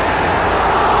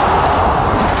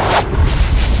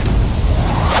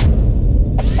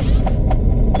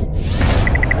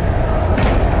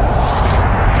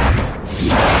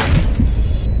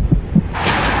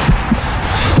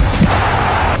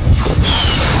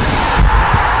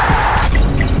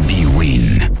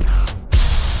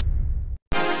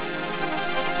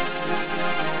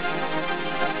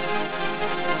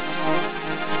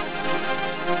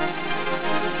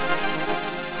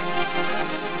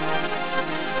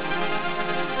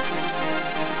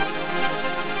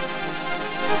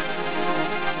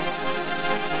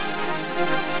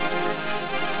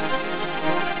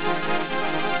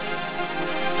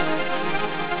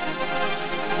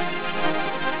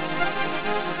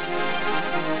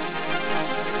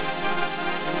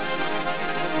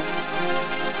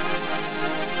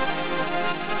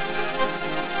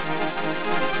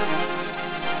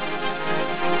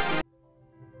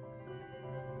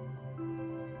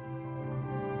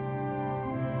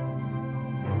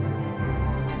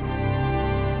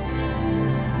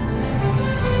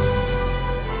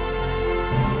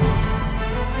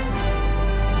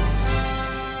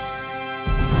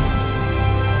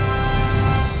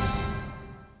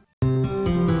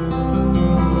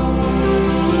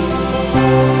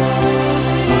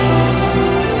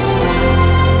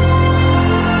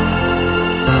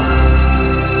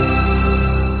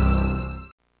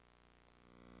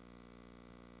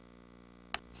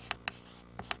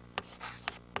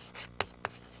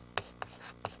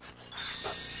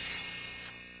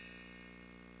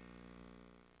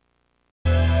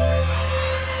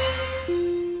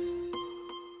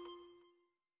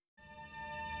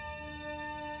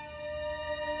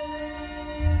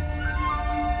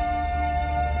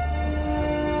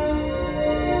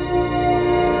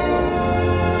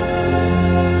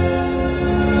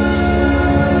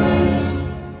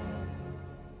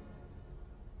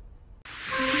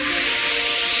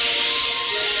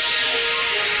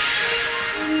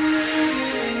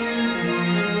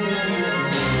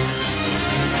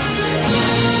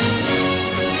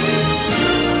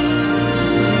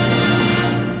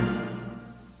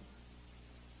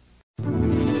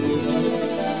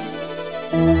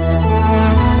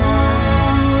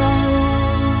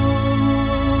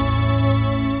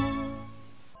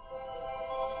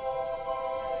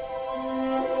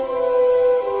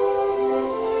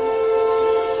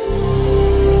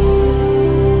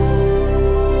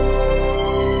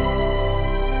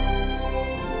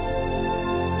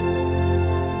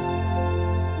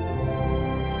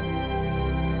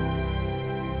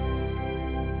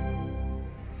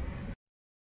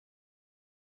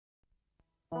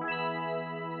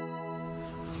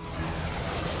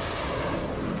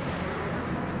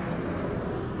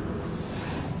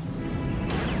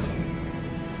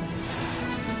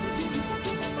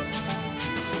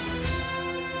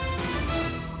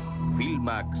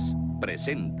 Filmax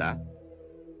presenta...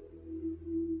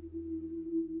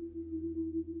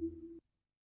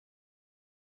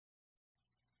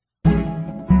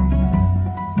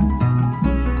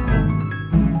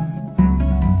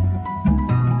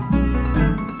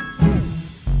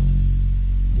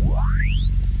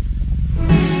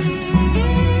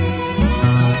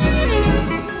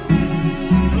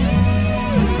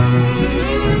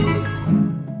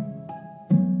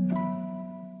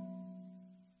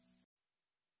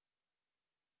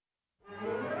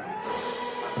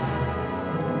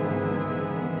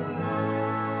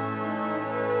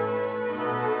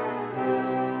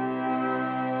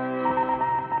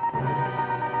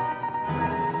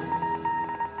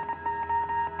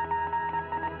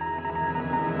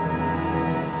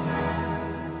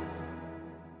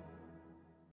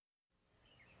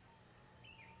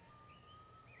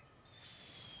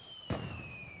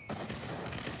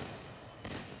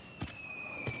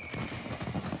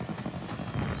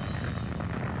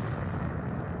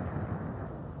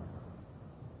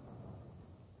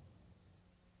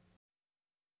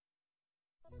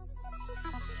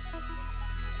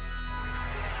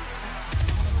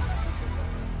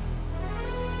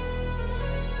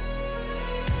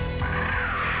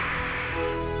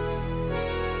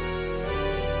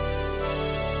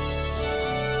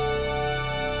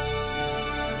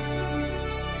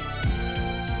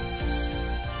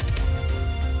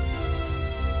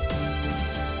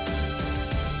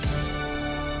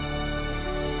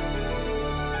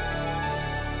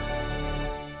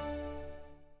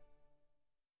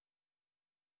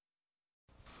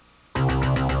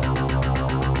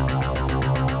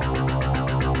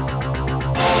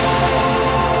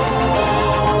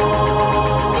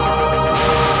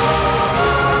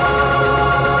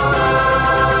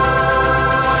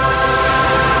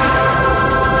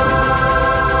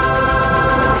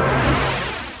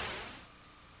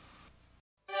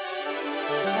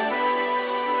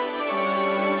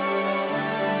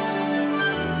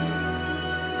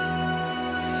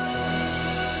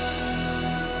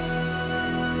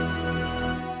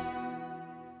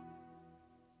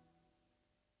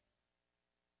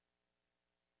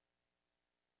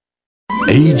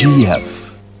 AGF.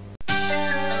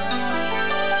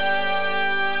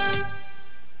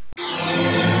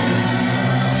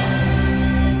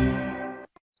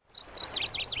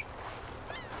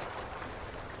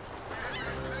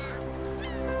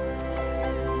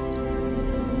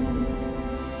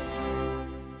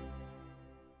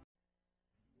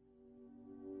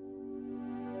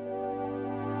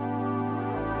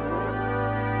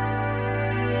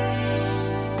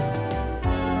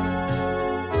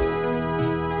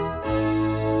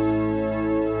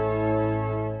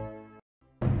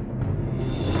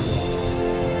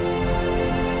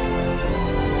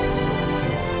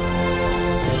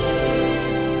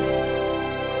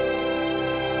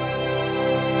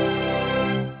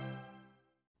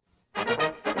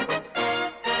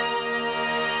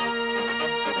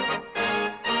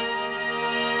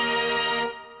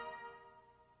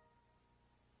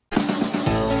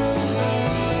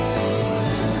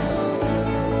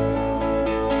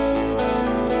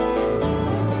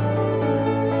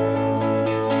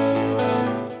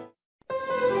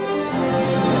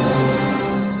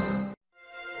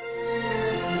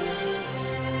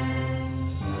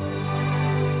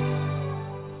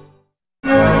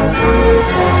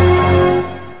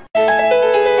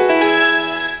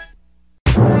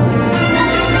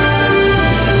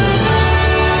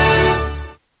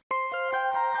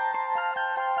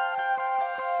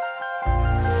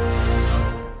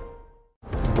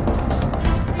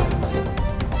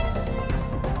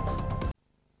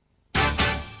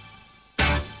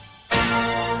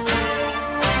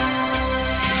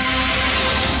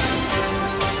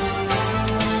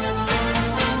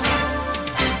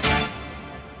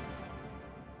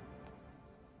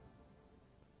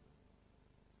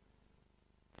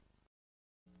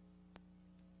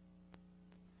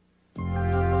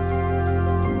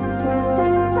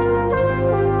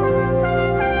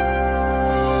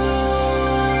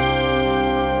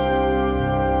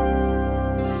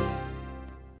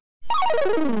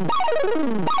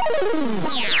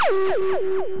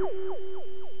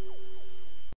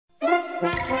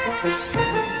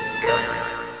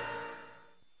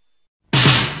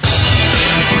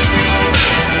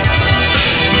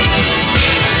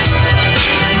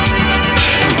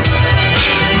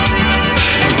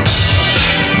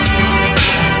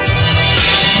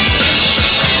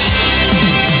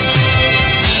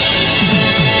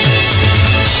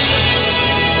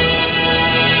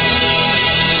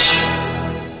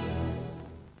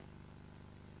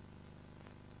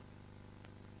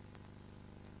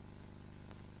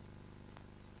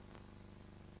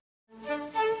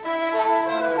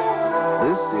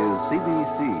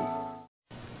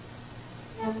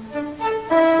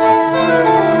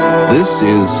 This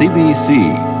is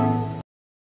CBC.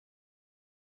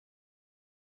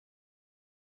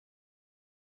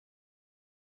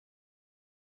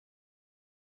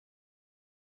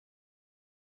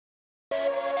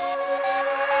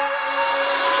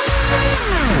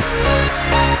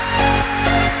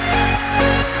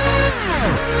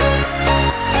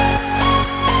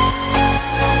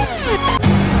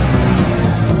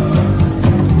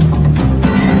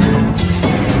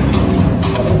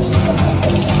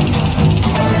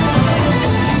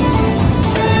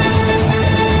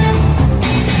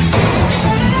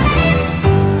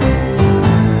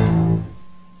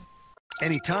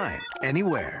 Anytime,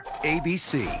 anywhere.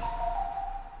 ABC.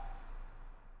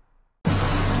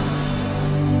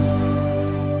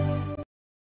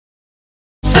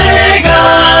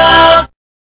 Sega!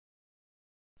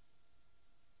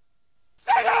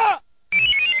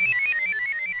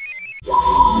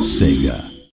 Sega.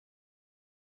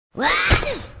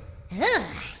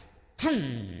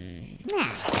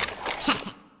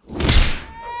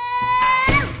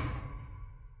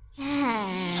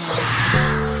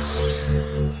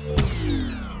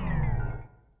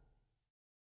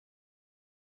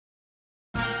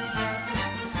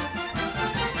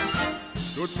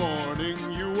 Good morning,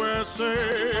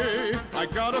 USA. I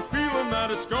got a feeling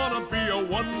that it's gonna be a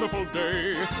wonderful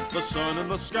day. The sun in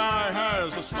the sky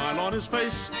has a smile on his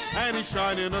face, and he's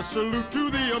shining a salute to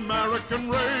the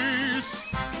American race.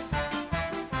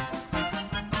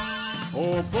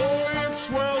 Oh boy, it's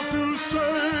swell to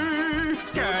say,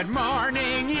 good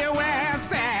morning,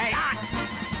 USA.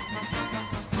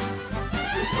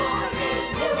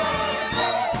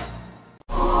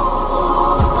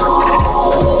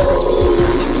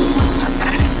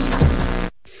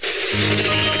 Good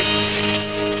morning,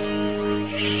 USA.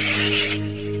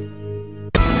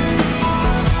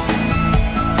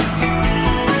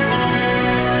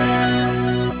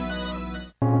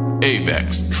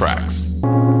 Avex Tracks,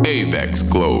 Avex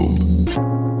Globe,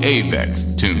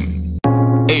 Avex Tune,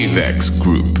 Avex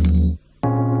Group.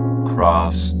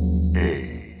 Cross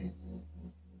A.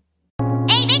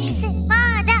 Avex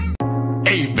Mada.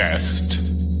 A-Best.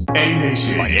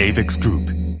 A-Nation. By Avex Group.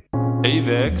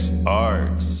 Avex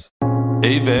Arts.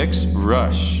 Avex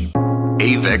Rush.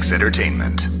 Avex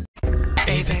Entertainment.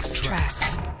 Avex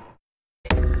Tracks.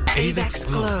 Avex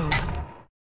Globe.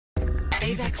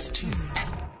 Avex Tune.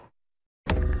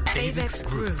 Avex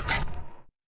Group.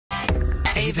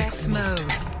 Avex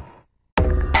Mode.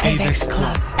 Avex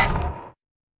Club.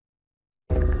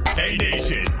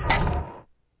 A-Nation.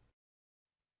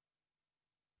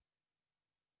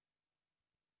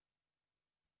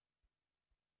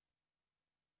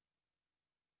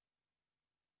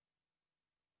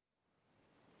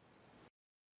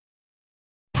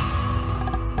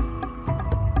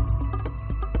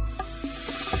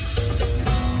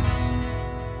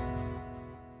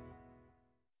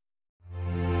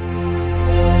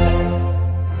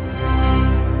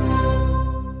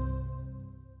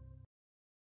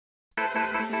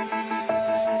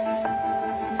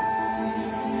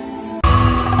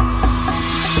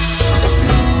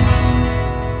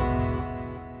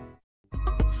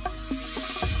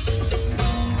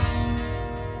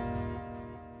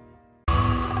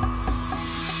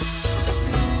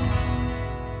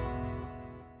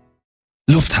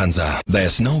 Lufthansa,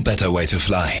 there's no better way to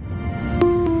fly.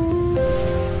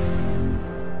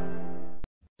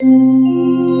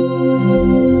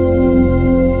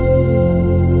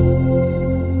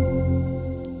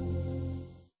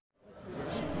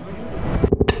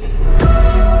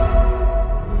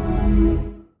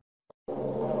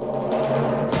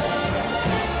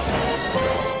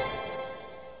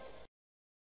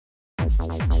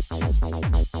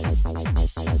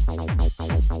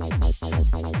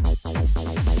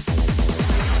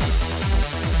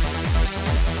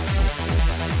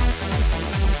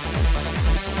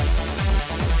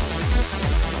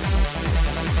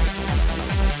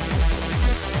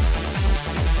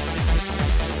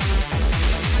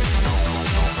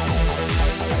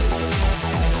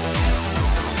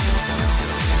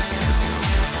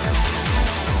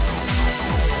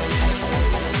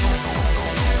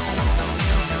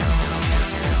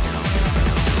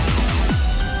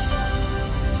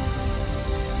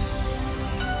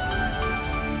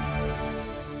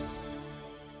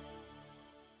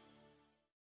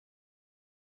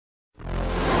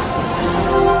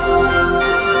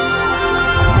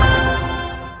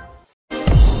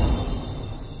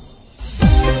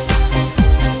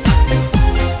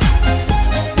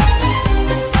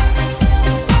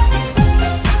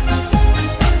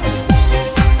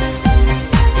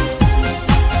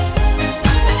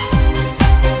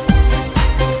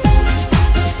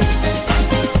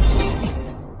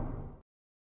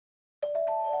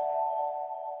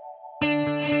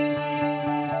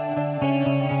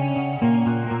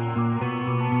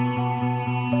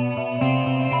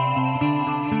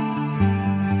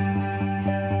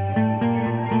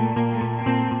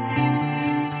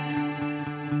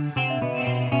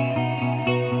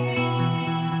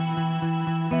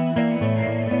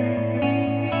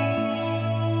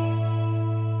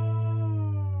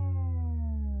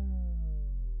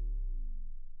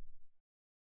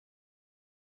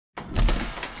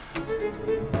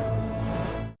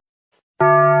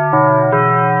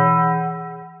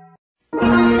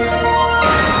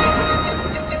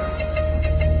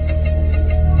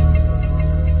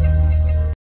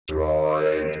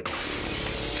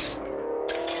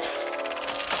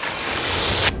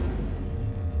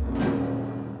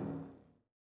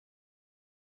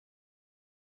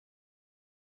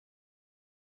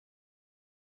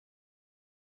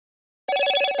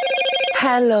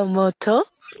 Hello, Moto.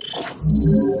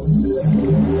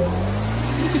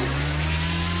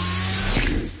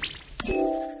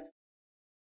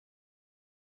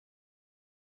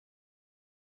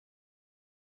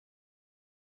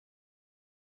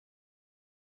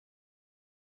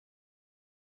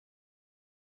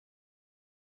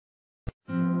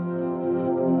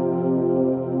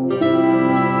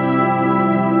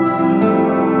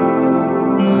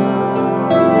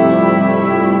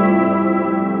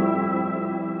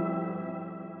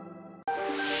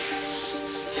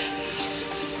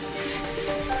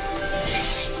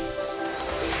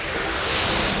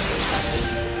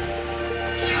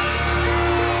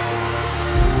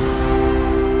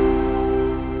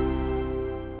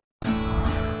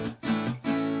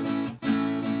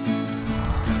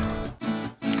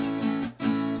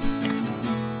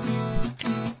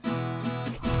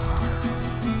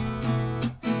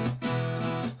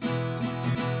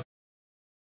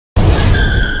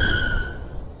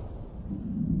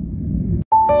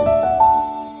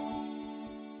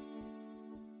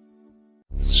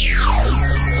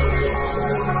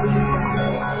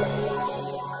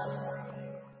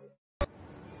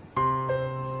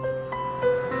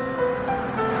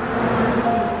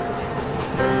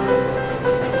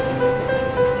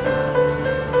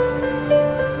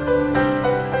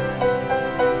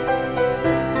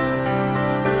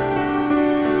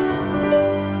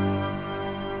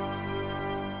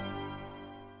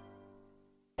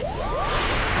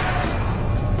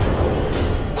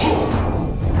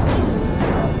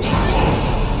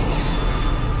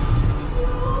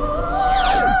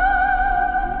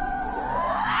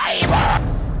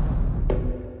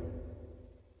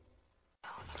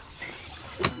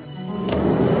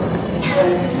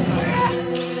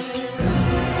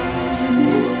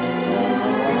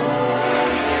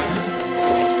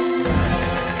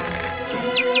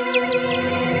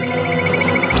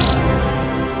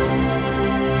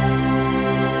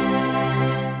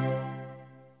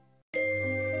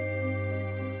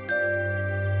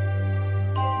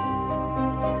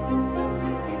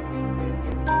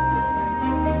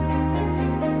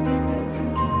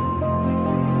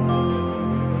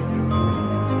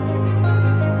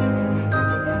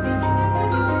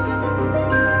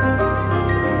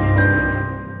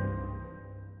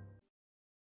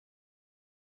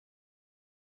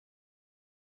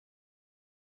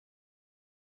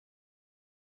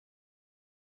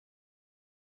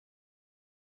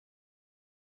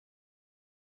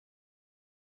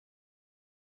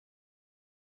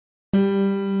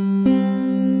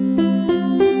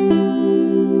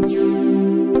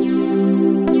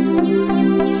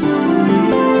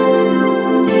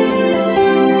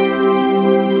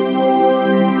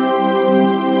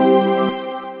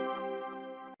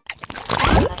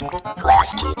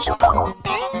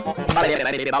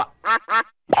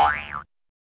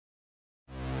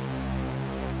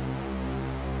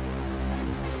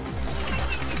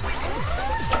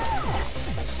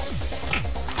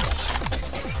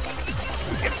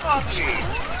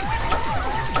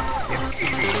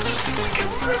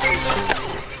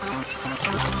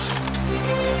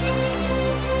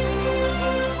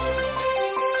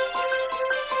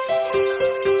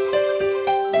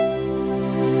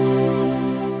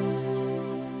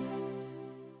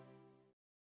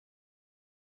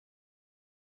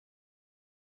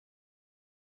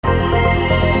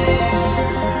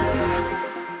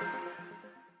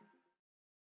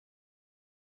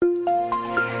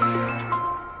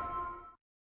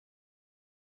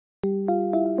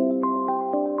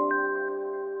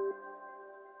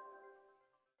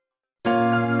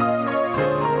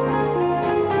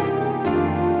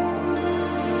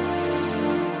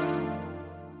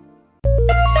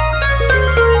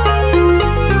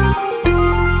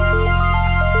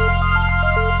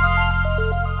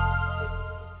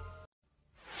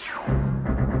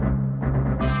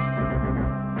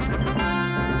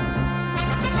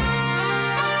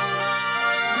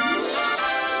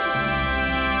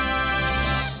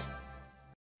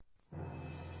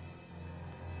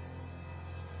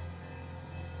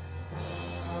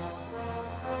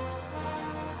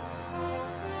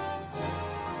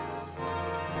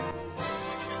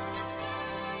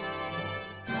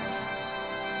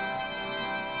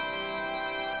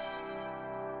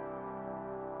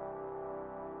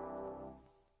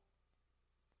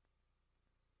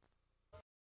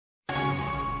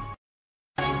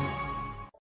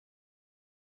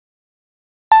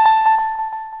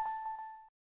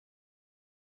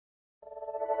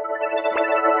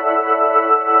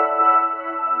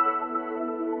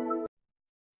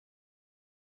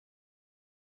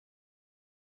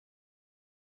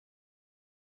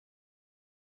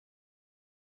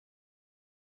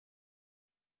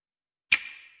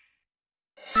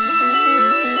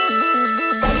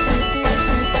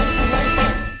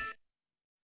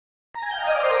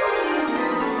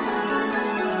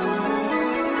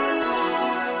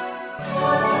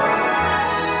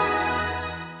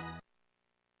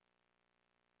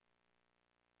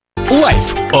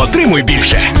 Отримуй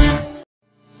більше!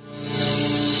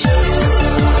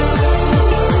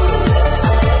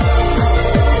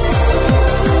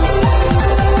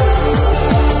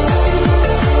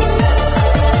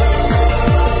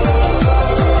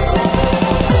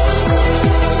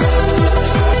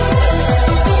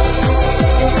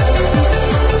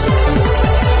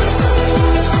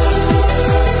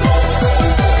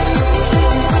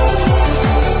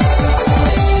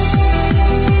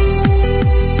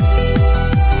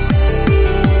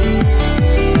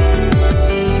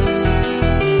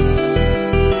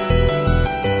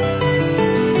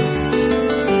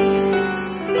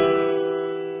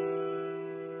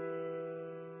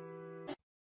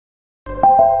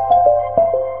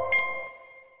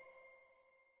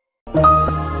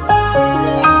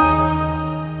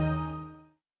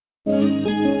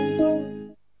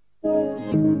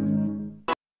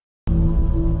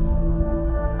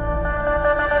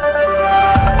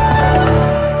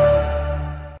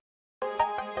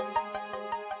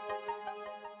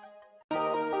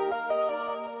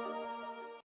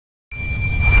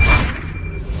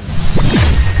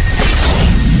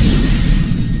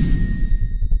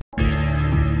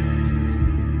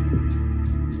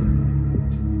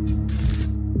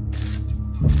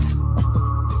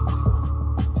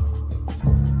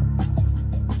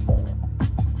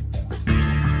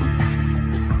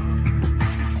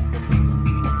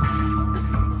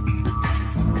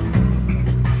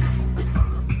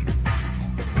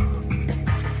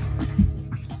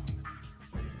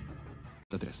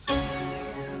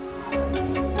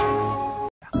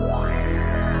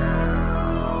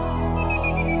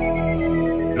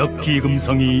 럭키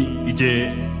금성이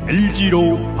이제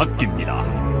LG로 바뀝니다.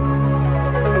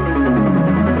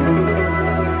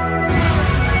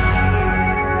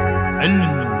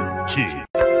 LG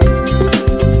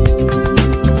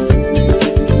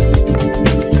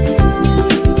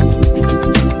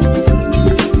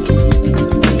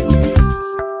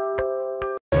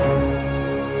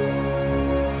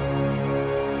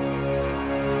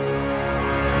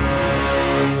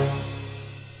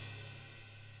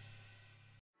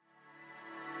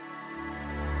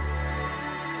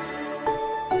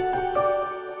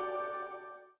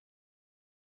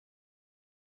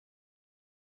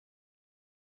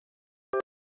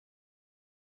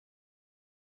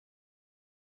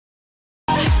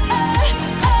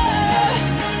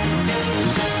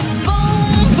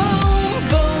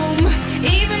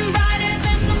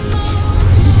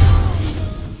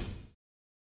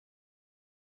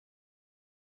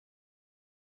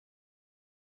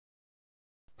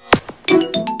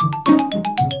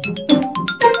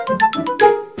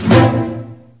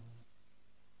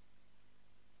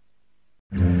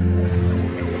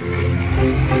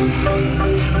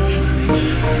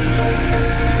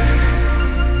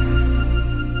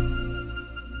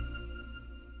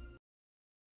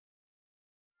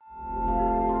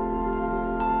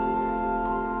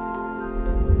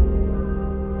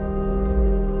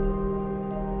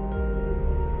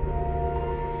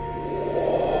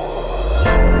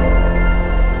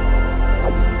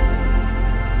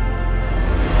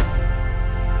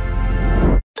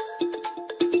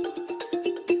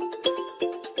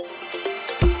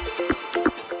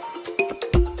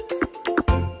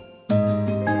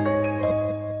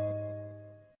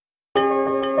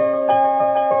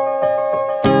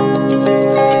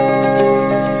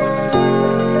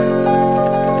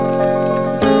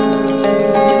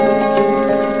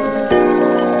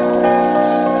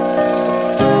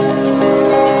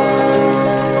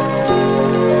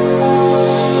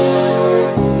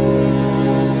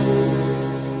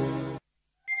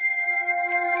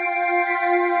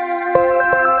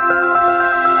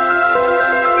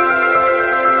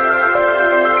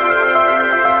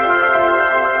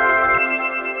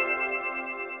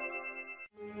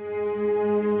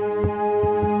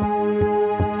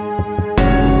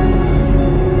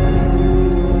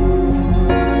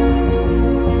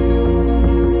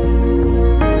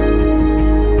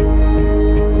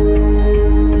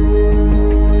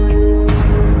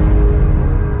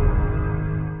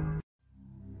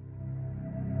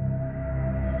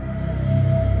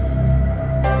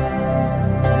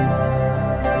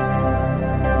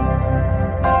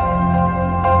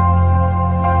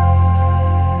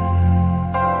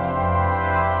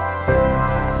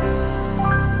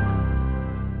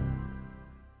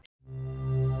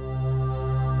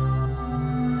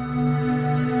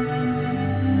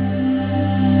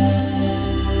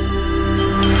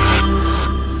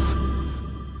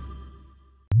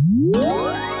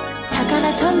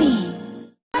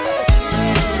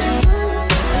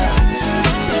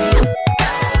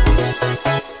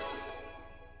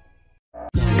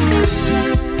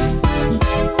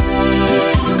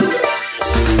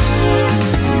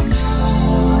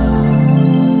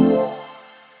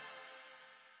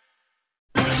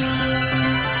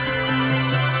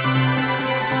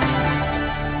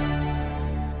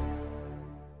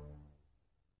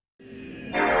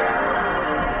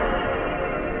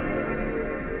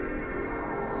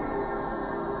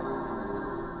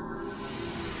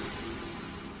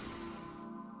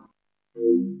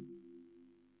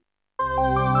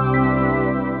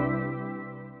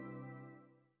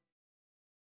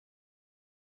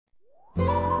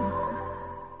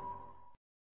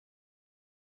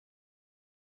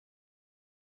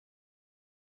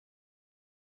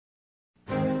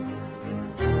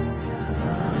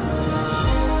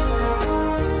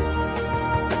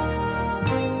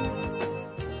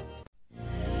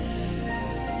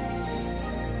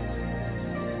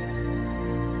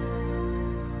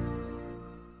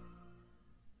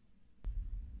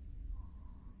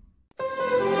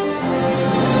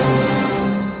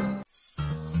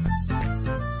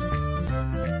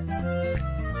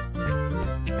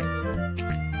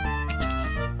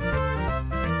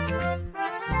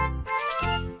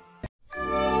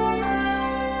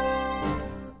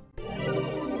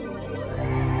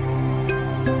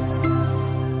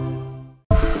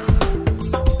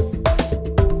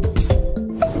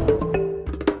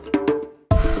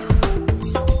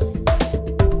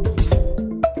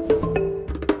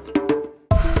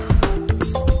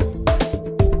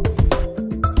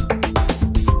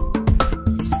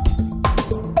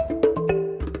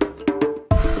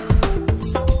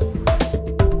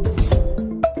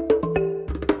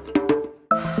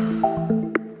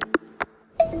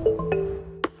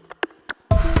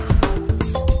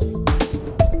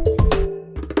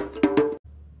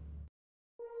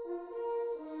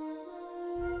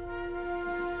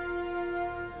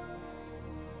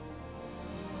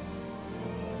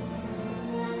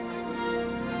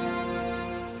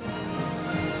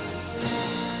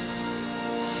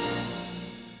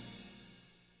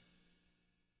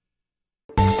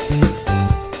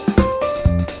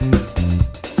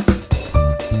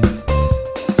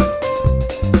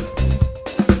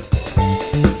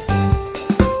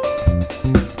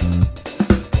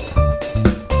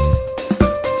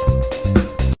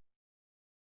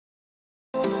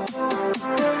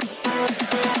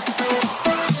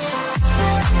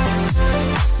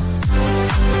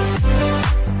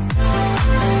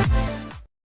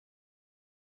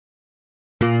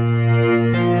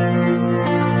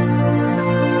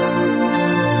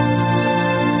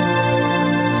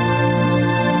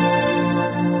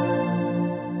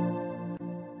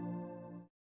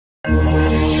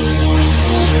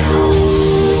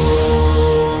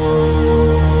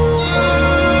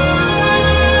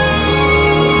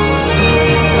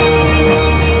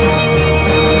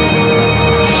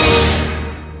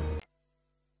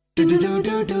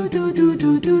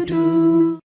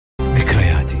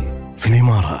ذكرياتي في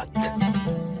الإمارات.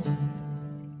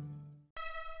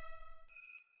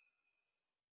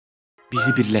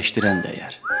 Bizi birleştiren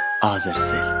değer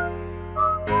Azersel.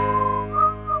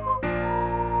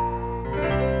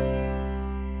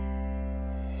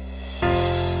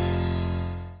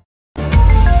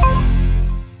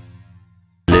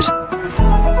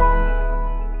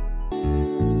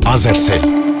 Azersel,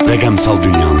 rakamsal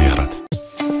dünyanı yarat.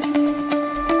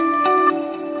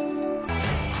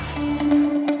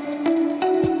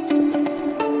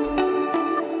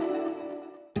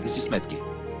 Си сметки.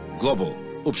 Global.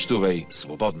 Общувай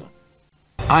свободно.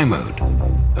 iMode.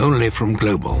 Only from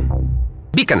Global.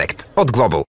 BeConnect от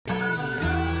Global.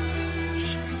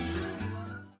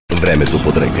 Времето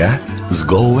под ръка с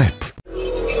GoWeb.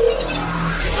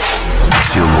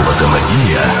 Филмовата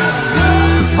магия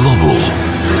с Global.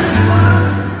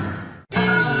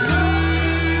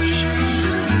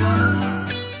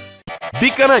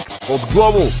 BeConnect от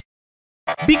Global.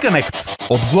 BeConnect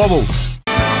от Global.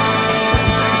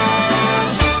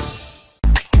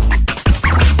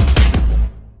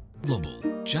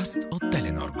 Global, част от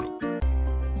Telenor Group.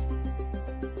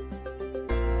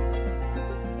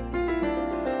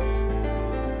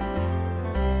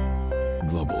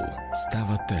 Global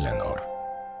става Telenor.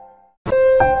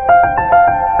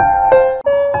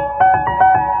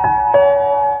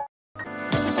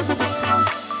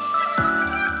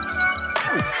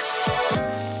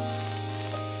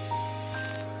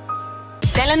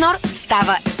 Telenor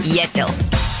става Yetel.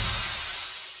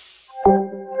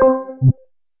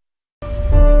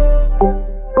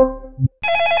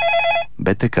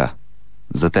 БТК.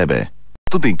 За тебе.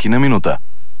 Стотинки на минута.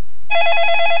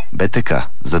 БТК.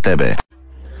 За тебе.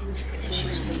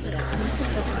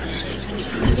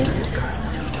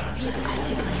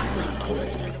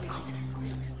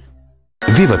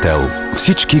 Vivatel.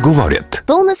 Всички говорят.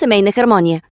 Пълна семейна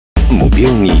хармония.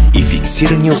 Мобилни и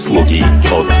фиксирани услуги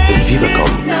от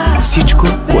Viva.com. Всичко,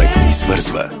 което ни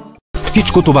свързва.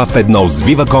 Всичко това в едно с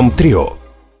Viva.com Trio.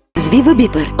 С Viva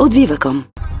Beeper от Viva.com.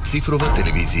 Цифрова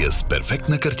телевизия с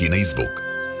перфектна картина и звук.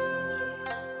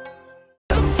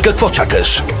 Какво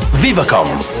чакаш? Viva.com.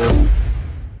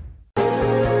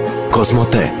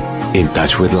 Cosmote. In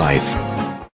touch with life.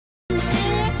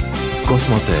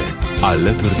 Cosmote.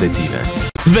 Alături de tine.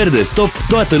 Verde Stop,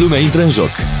 toată lumea intră în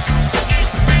joc.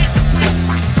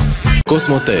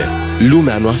 Cosmote.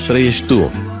 Lumea noastră ești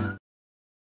tu.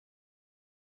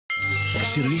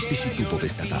 Șiruiește și tu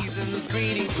povestea ta.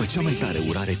 Fă cea mai tare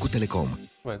urare cu Telecom.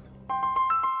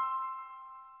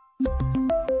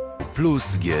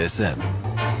 Plus GSM.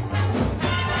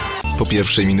 Po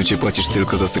pierwszej minucie płacisz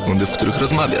tylko za sekundy, w których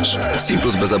rozmawiasz. SIM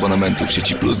Plus bez abonamentu w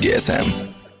sieci Plus GSM.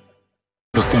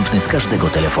 Dostępny z każdego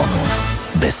telefonu.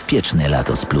 Bezpieczne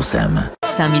lato z Plusem.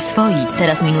 Sami swoi.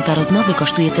 Teraz minuta rozmowy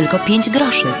kosztuje tylko 5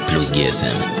 groszy. Plus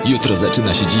GSM. Jutro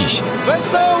zaczyna się dziś.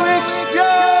 Wesołych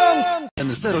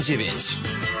świąt! 09.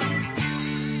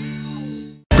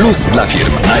 Plus dla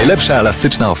firm. Najlepsza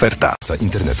elastyczna oferta za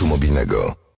internetu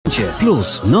mobilnego.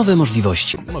 Plus. Nowe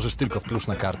możliwości. Możesz tylko w Plus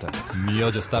na kartę.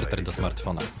 Miodzio Starter do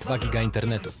smartfona. 2 giga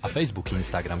internetu, a Facebook i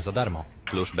Instagram za darmo.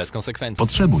 Plus bez konsekwencji.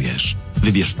 Potrzebujesz.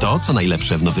 Wybierz to, co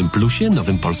najlepsze w nowym Plusie,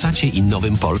 nowym Polsacie i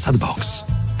nowym Polsat Box.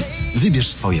 Wybierz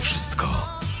swoje wszystko.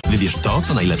 Wybierz to,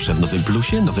 co najlepsze w nowym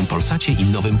Plusie, nowym Polsacie i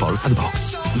nowym Polsat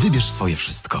Box. Wybierz swoje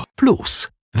wszystko. Plus.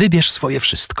 Wybierz swoje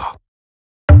wszystko.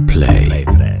 Play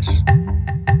Fresh.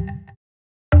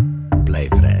 Play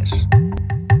Fresh.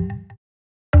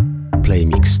 Play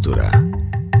Mikstura.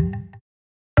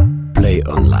 Play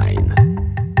Online.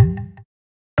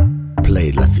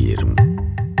 Play dla firm.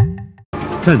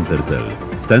 Centertel.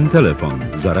 Ten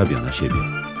telefon zarabia na siebie.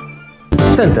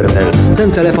 Centertel.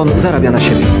 Ten telefon zarabia na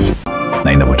siebie.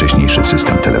 Najnowocześniejszy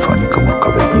system telefonii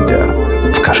komórkowej Idea.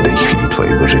 W każdej chwili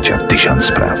twojego życia 1000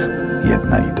 spraw.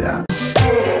 Jedna idea.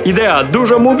 Idea,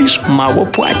 dużo mówisz, mało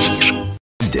płacisz.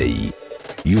 Idei.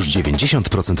 Już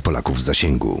 90% Polaków w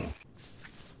zasięgu.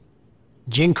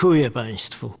 Dziękuję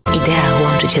Państwu. Idea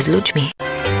łączy cię z ludźmi.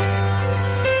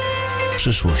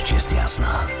 Przyszłość jest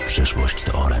jasna. Przyszłość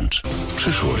to Orange.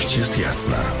 Przyszłość jest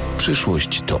jasna.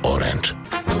 Przyszłość to Orange.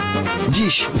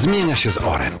 Dziś zmienia się z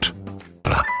Orange.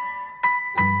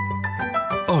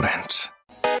 Orange.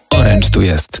 Orange tu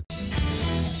jest.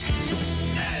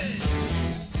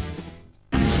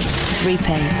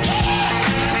 Repay.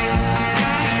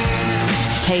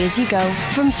 Pay as you go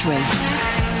from 3.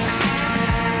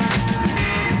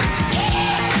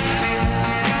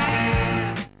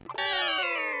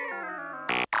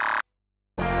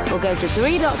 Or go to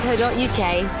 3.co.uk/TV.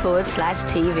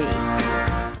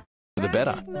 The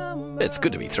better. It's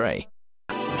good to be 3.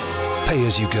 pay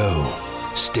as you go.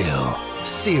 Still,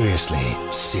 seriously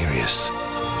serious.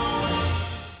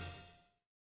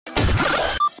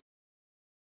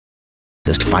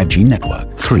 Just 5G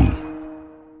network. Free.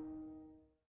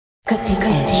 Cutting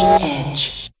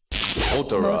edge.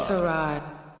 Motorrad.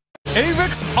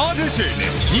 AVEX Audition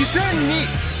 2002.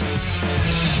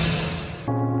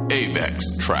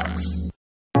 AVEX Tracks.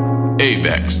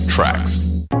 AVEX Tracks.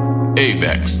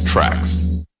 AVEX Tracks.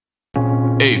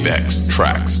 AVEX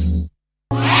Tracks.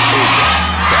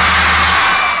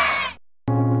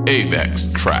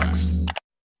 AVEX Tracks.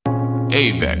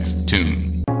 AVEX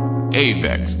Tune.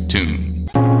 AVEX Tune.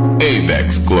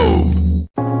 AVEX Globe.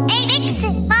 AVEX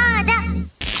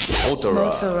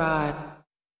Motorrad.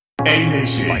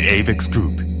 A-Nation. By AVEX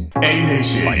Group.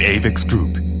 A-Nation. By AVEX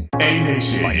Group.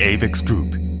 A-Nation. By AVEX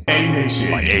Group.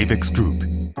 A-Nation. By AVEX Group.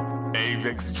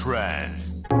 AVEX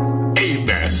Trance.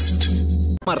 A-Best.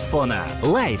 Смартфона.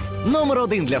 Лайф. Номер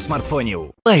 1 для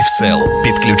смартфонів. LifeSell.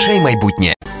 Підключай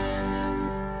майбутнє.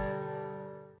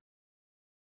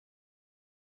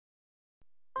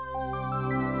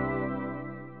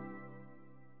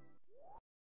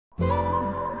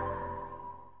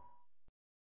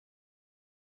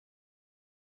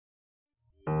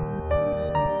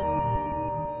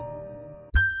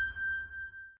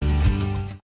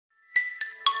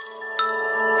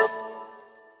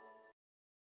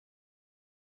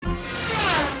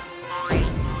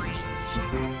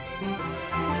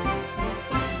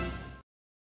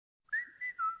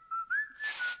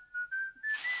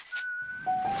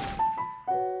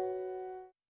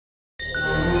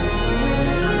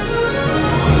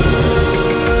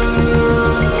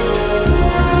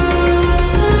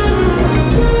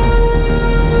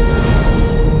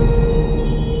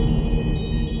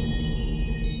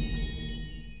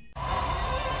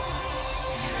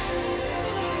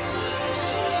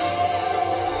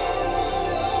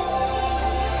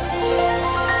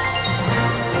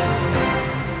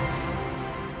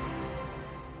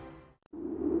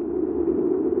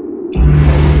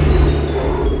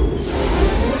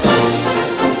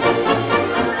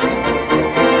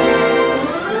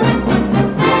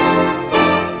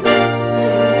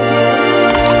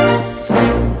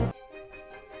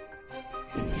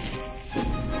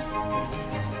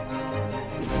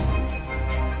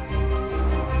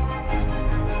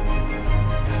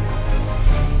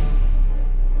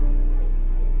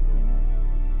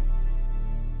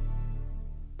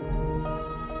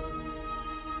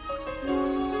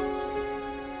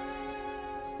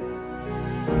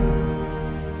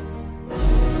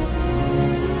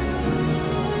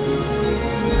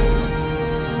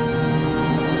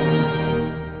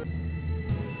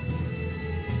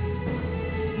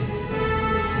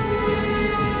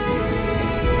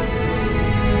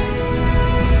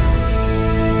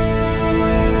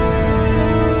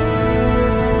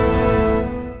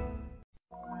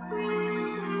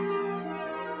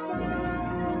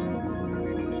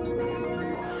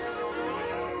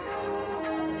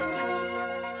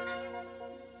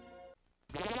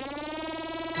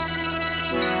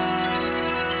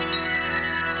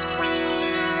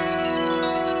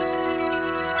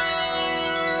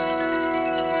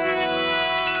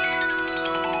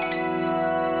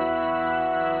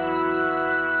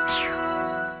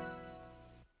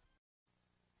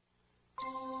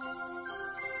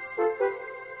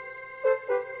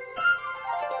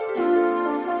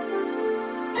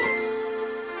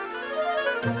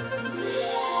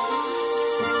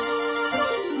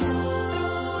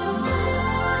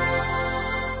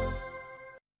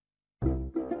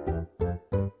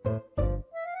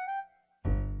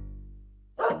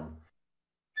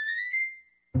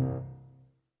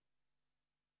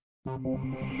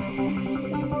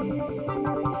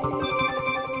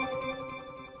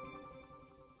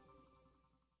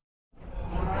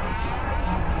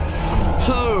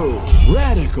 Ho!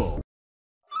 Radical!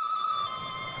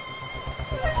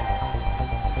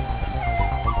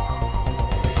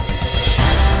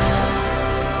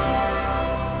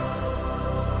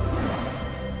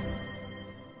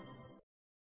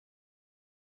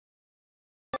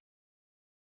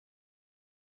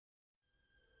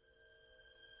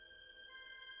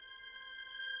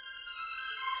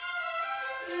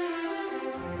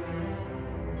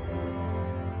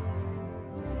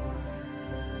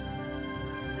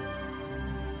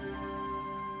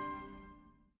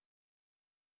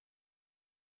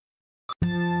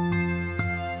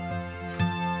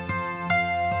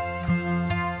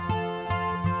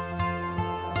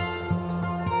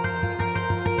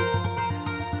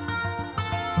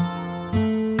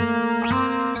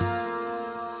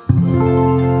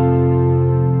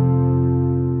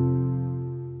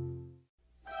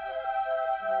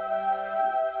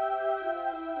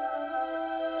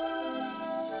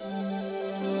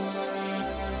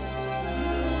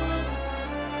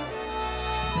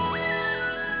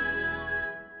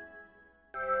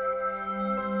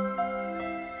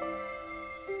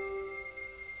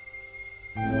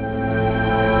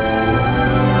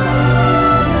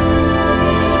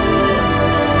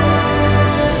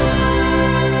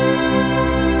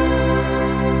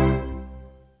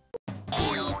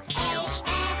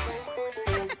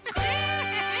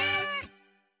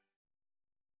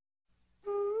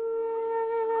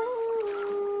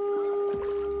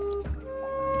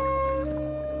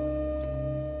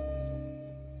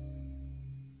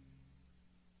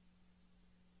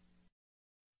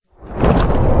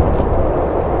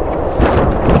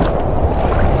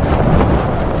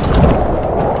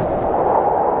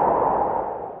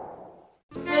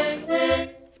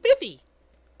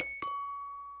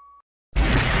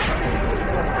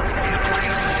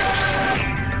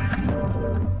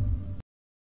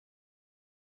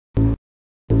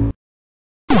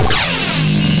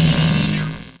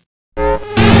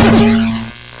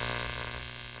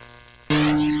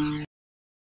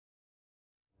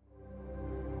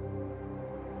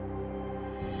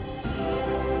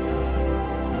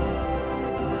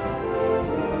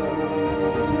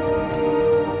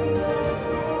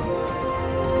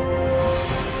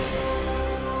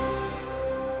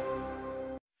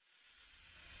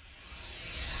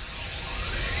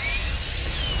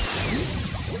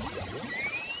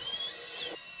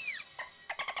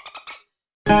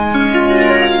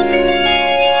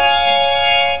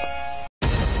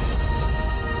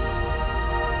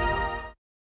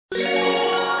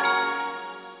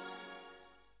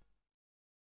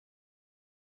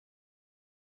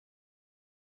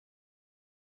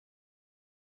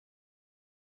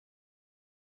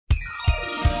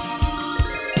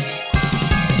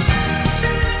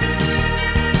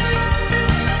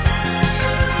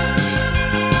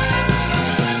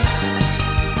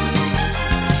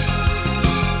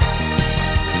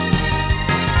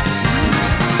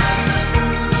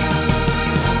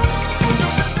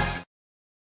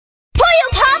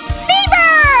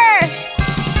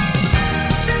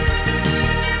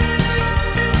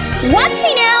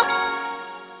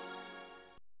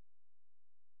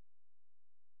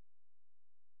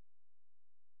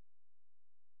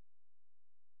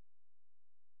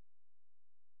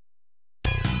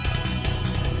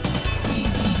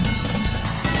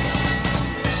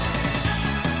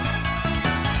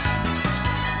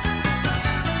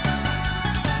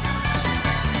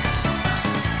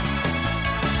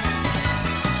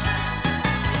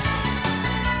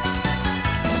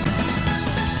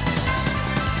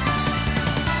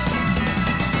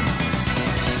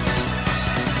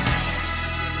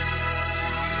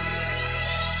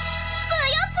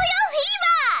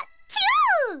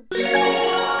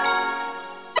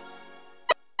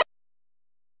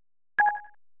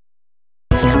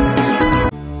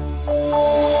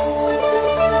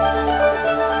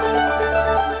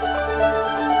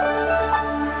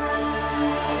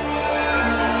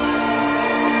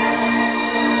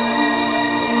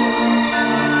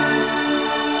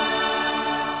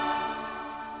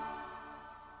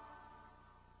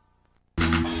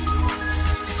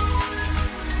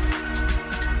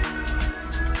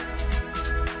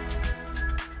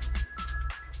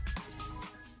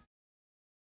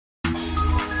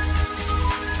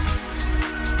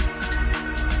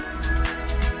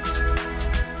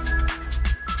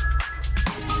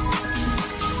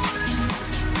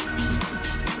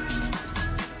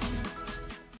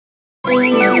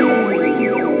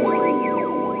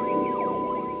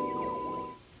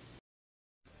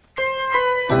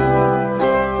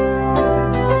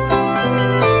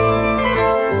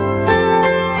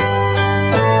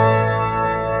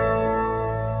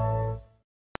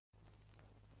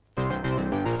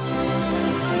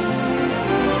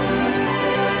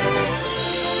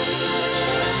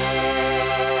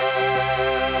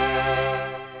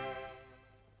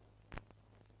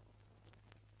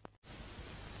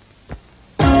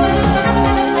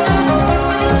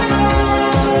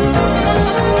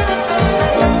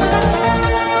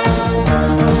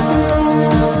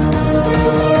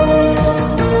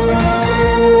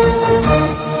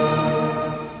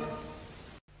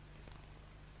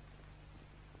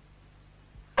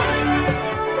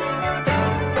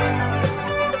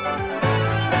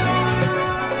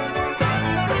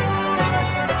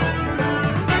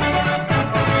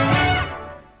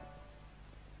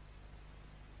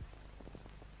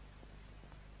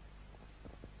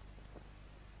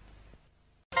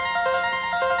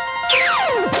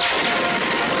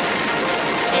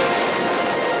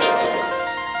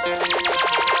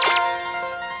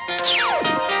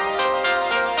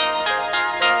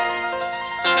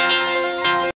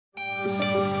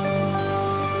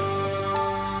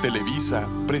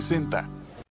 presenta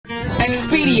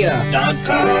Expedia.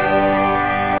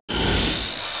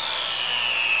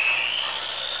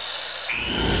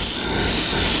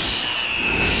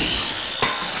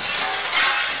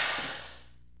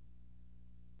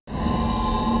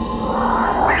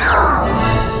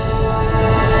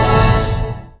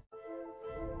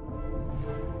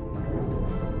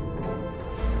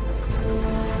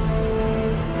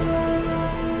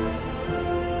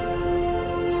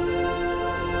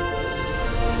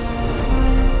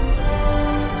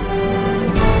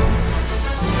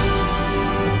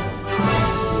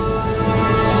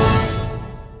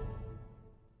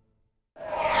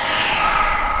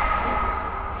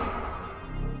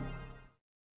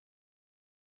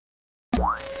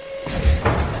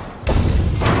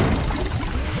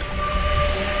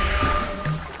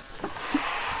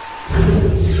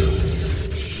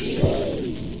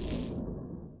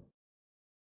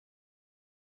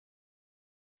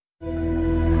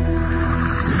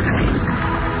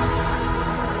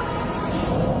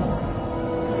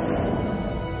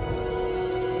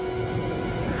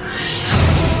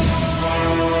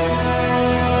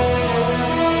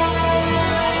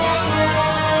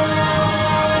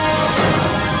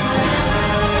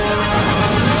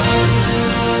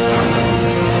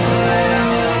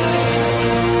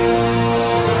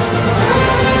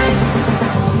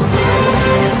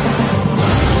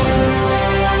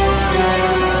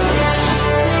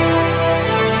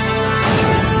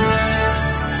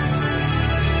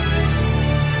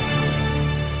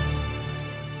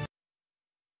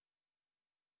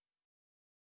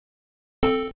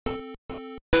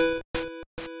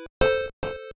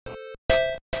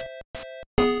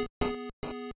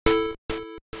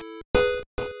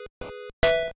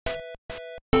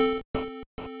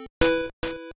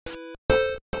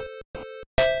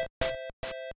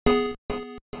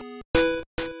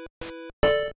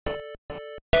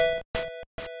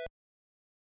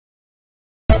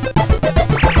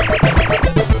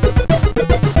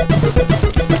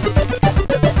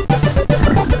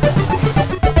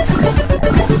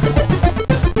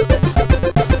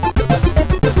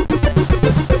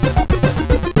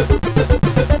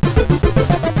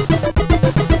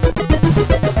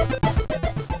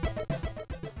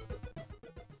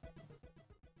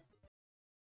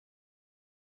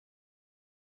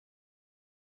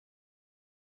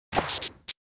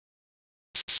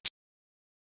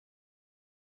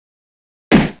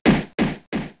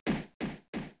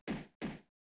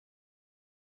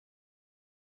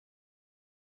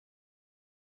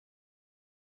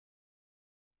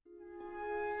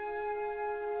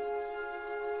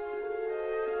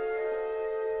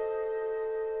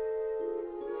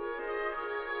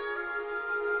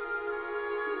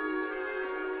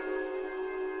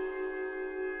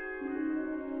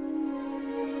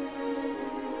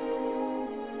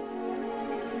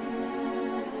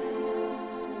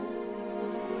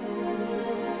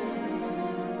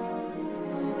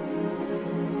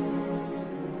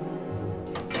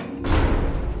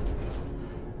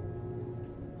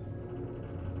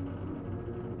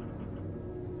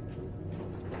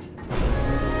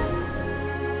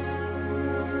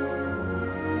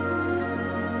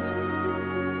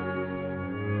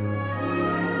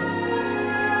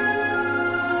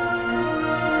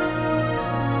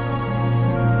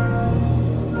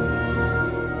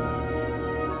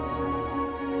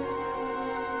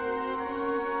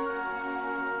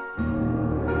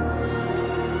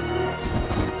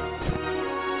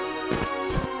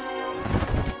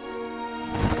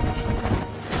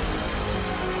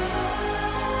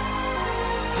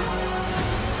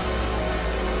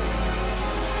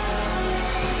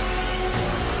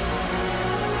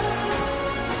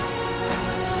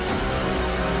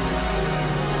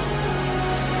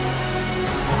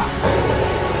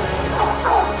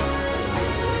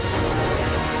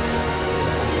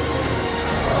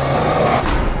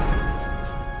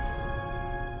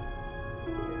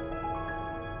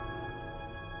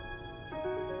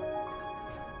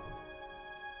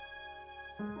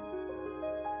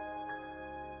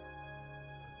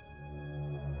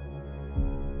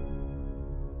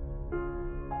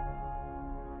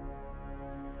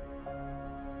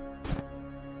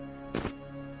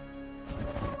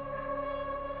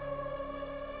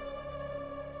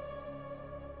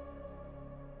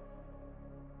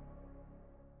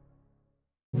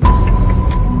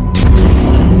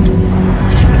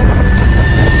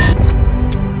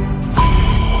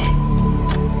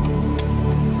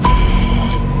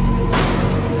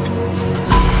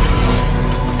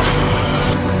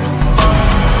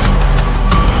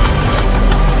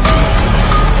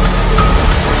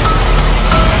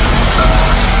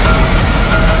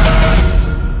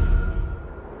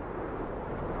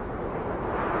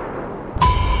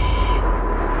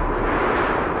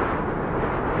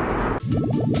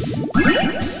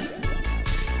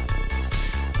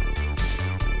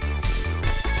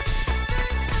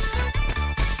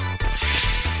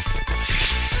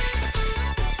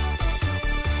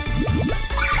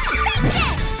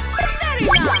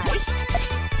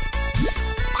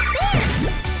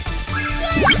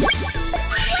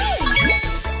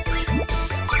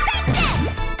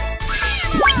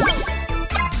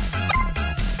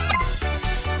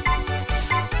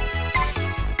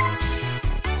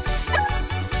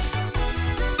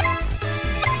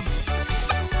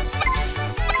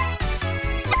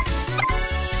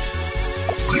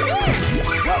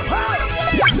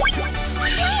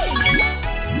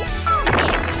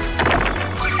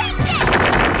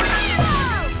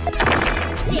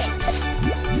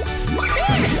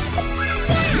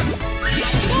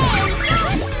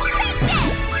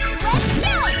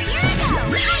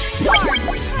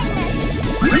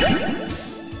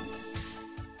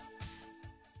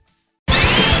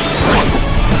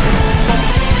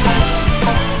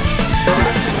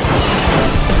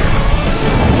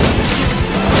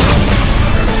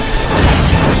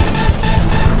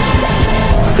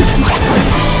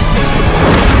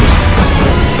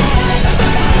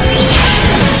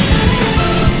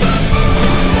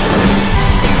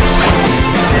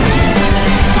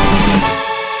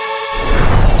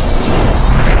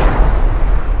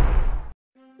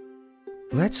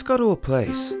 Let's go to a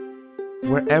place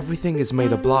where everything is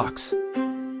made of blocks,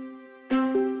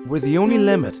 where the only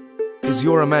limit is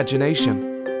your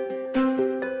imagination.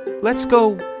 Let's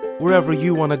go wherever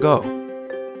you want to go.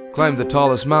 Climb the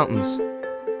tallest mountains.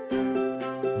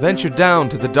 Venture down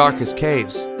to the darkest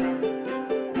caves.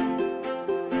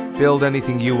 Build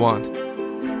anything you want.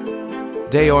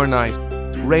 Day or night,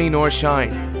 rain or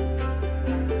shine.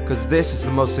 Because this is the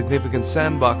most significant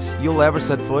sandbox you'll ever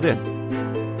set foot in.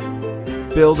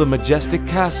 Build a majestic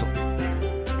castle.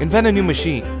 Invent a new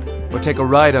machine, or take a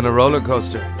ride on a roller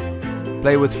coaster.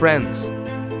 Play with friends.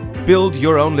 Build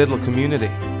your own little community.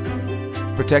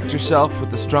 Protect yourself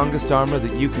with the strongest armor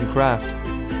that you can craft,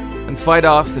 and fight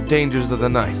off the dangers of the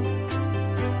night.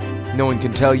 No one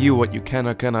can tell you what you can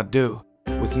or cannot do,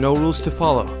 with no rules to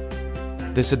follow.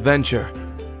 This adventure,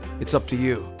 it's up to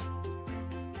you.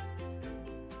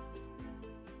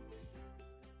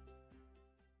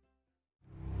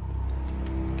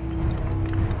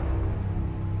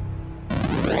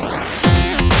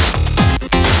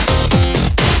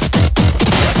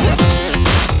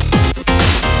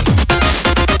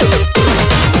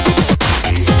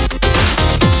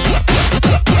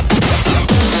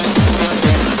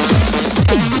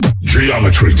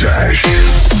 Geometry Dash.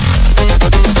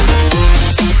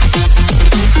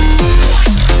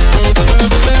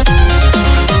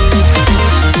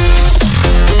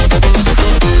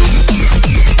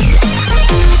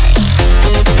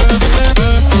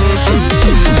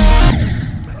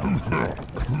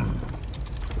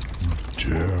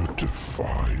 Dare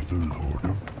defy the Lord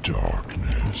of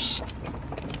Darkness.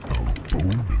 How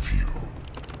bold of you,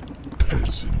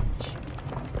 peasant.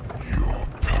 Your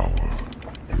power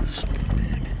is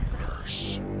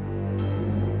meaningless.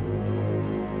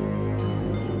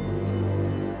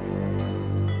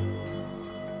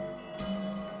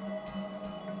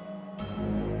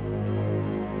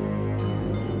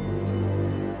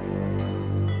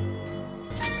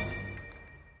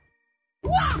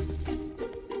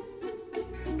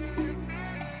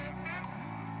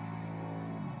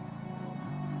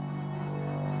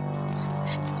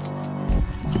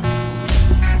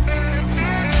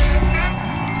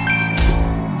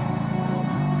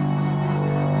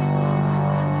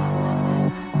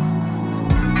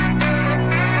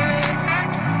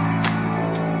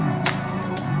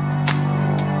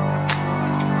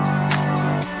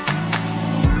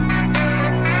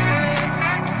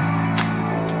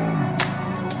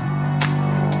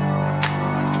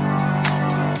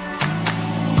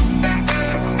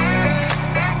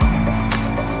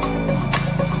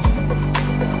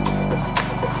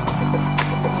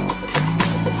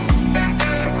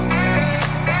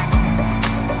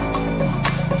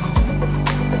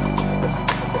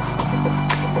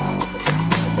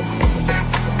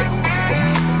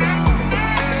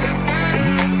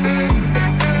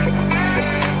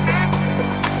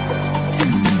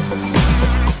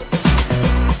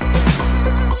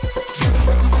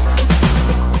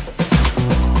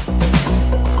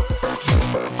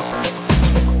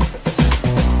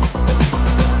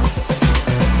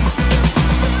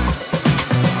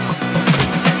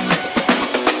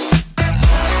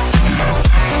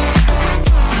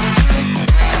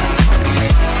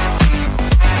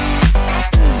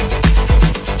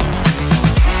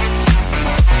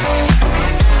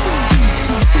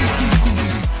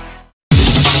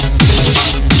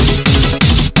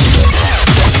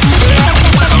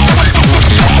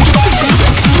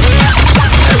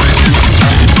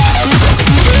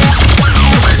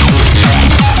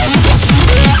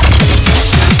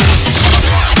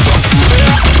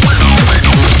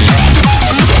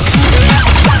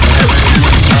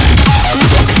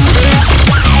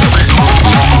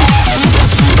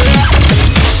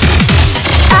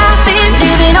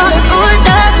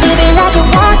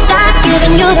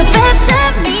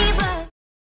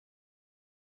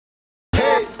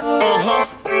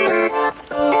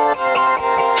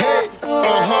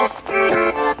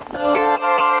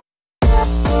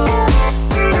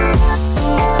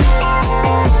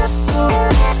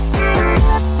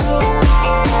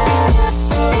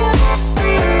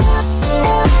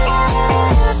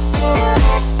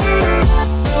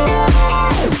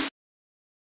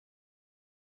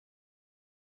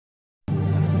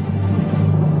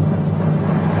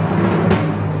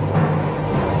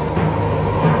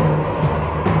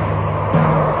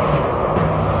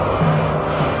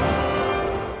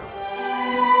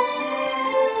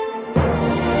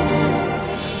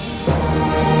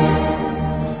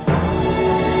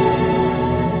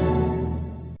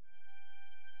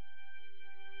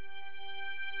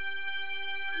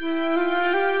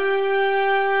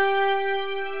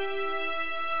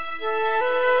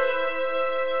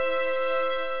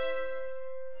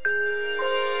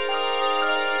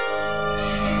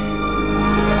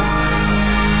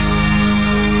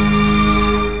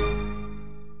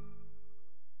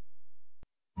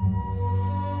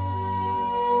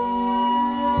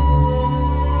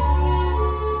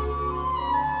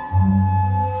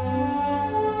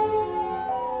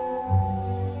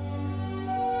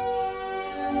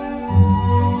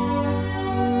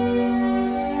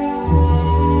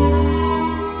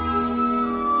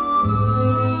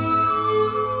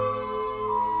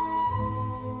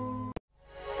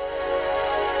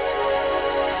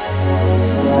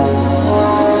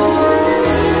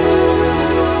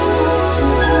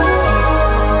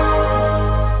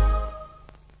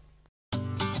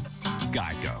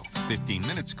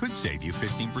 save you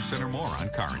 15% or more on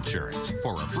car insurance.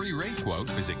 For a free rate quote,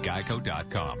 visit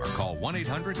geico.com or call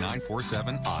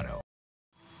 1-800-947-AUTO.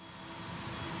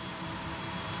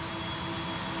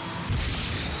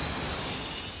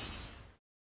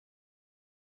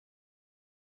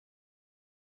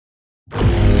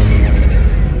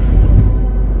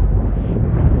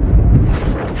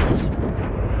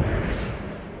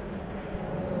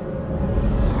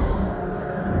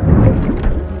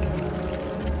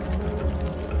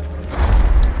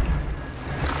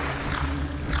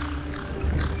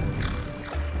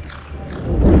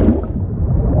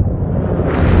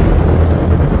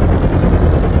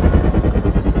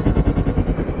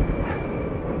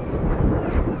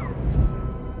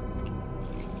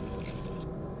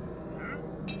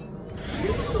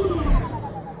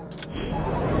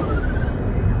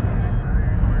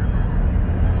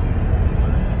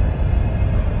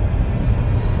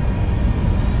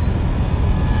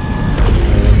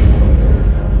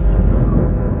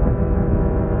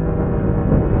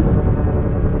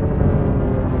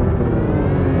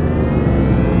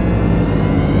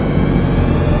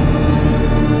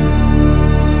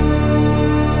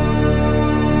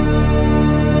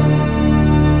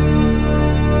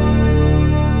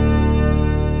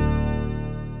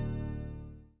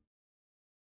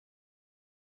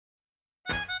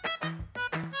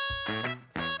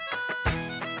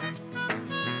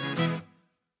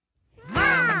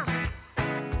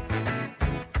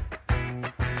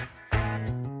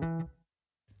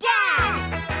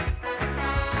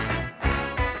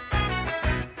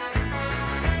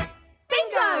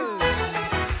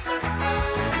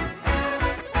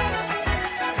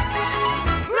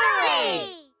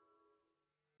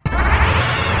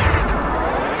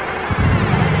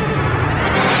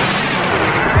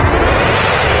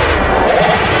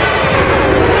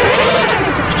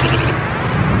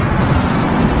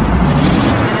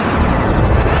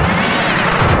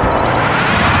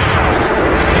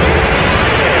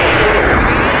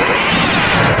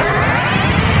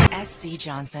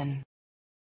 Johnson.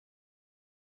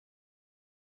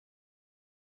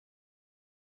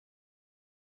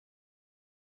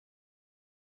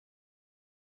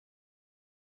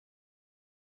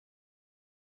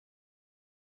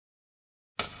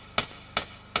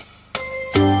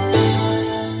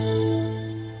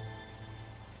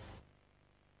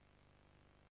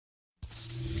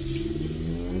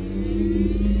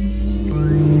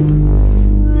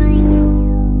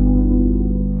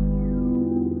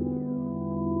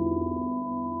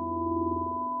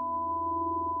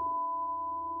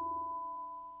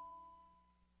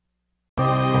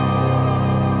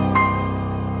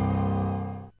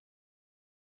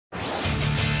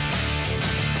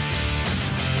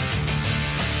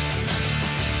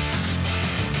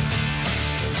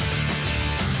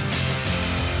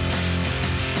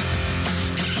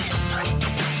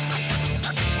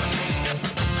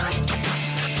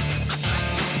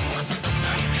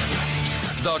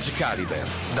 Dodge Caliber,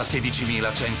 da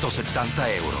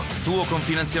 16.170 euro. Tuo con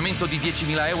finanziamento di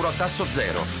 10.000 euro a tasso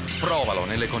zero. Provalo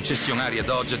nelle concessionarie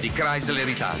Dodge di Chrysler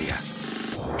Italia.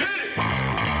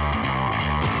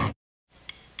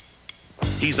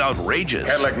 He's outrageous.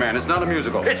 Cadillac Man, it's not a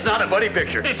musical. It's not a buddy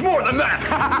picture. It's more than that.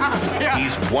 Yeah.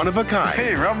 He's one of a kind.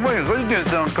 Hey, Robin Williams, what are you doing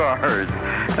selling cars?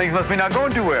 Things must be not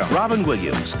going too well. Robin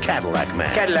Williams, Cadillac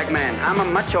Man. Cadillac Man, I'm a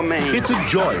macho man. It's a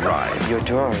joyride. Your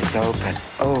door is open.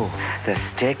 Oh, the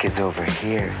stick is over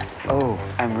here. Oh,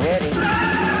 I'm ready.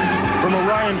 From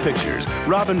Orion Pictures,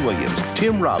 Robin Williams,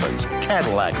 Tim Robbins,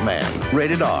 Cadillac Man.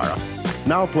 Rated R.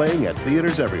 Now playing at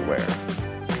theaters everywhere.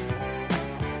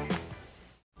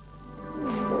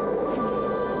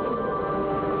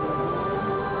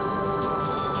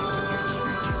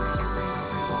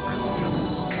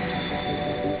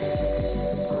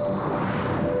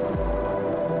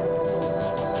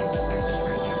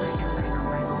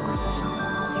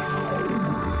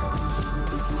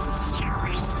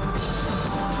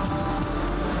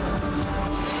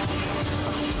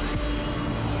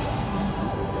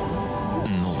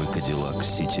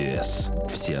 CTS.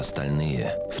 Все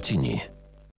остальные в тени.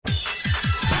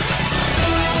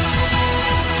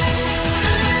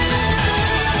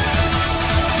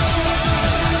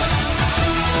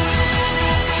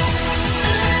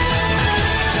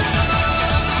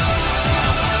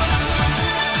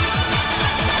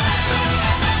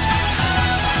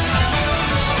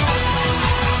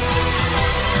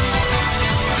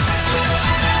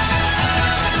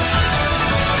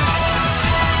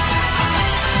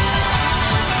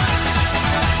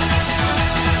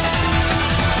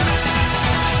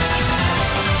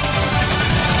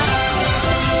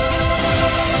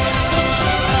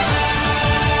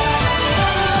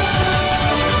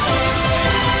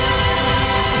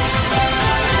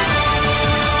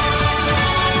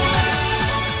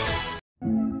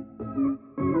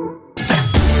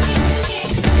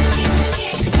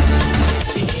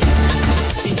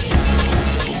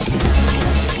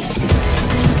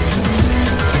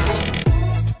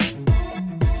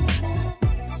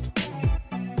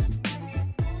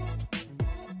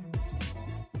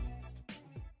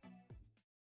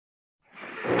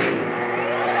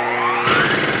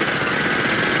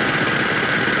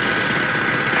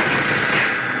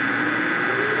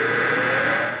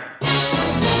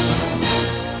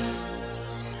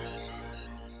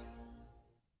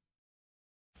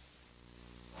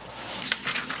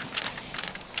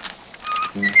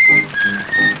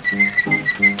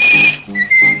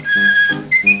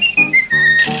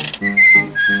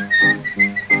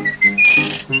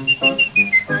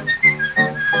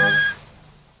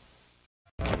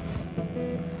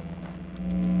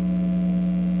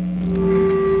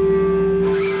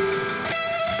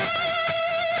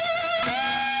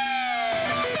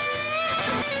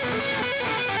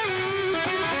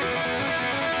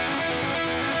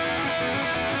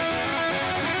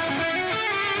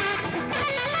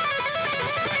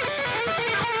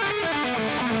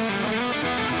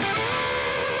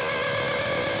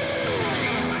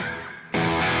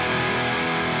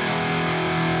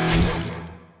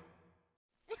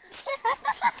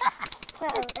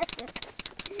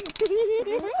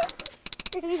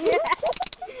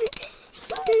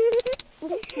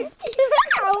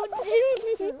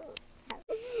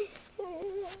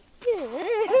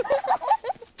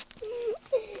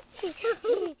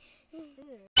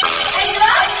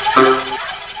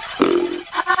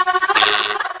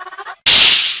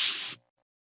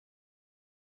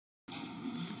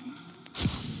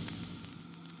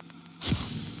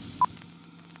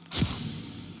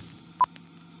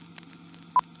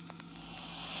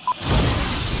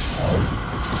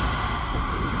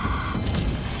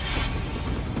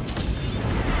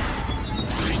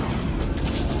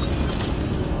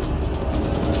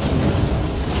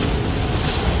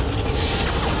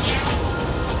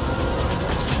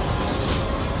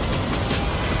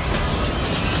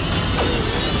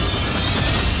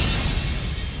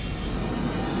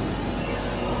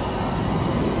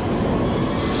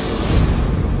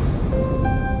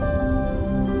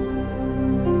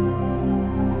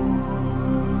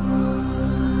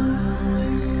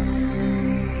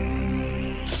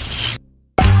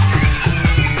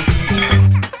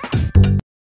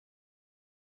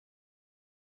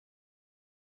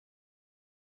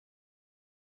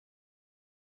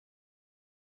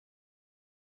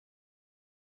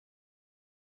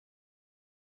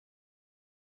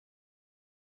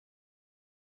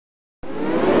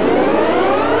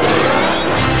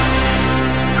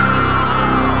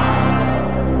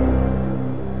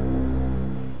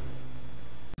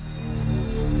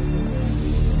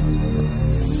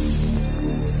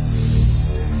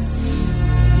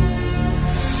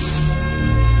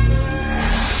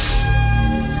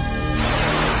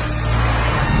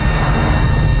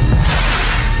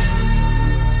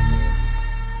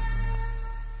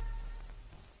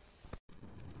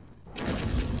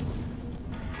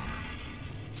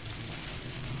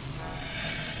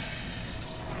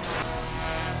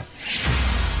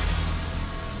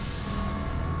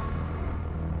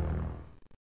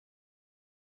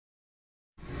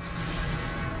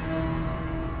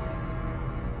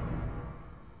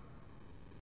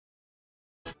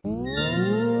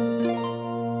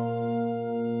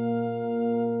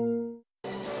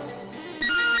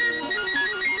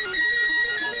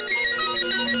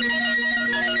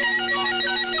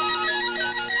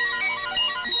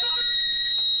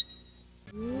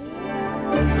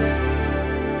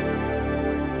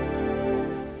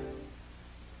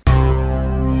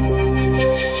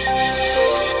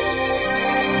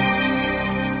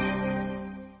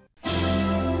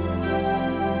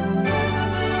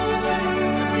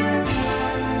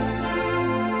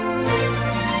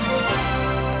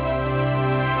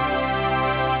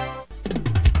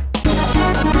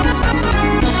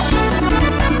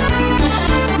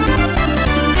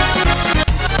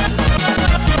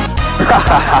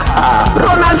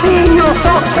 Ronaldinho,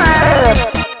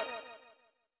 success!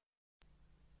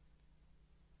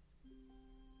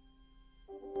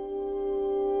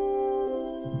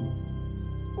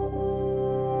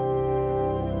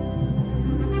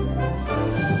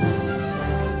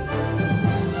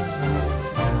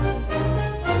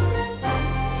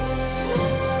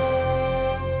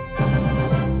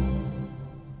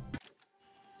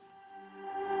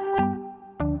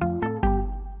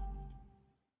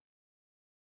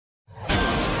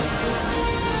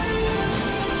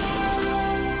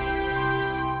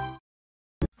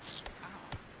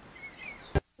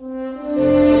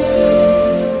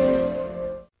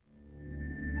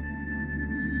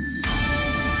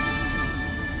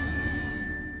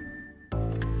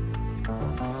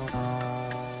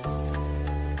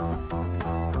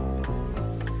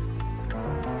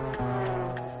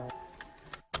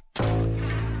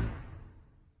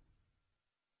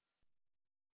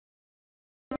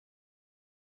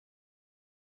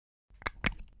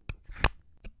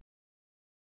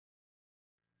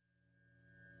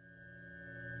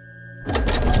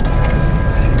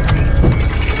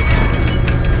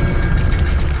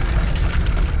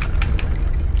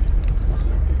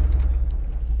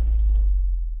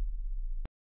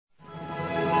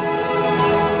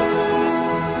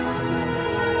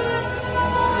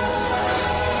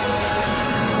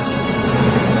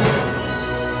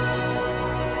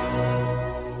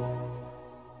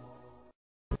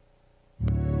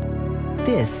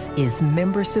 This is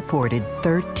member-supported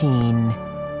 13.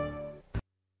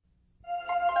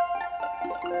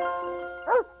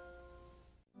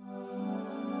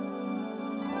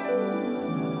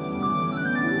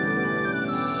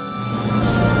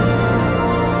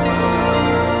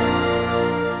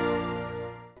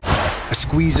 A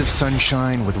squeeze of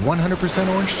sunshine with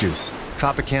 100% orange juice.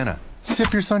 Tropicana.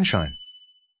 Sip your sunshine.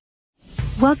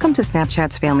 Welcome to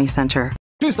Snapchat's Family Center.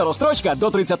 Чиста розстрочка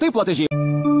до 30 платежів.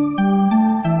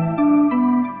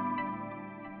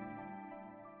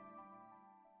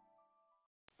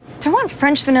 Do I want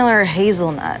French vanilla or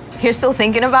hazelnut? You're still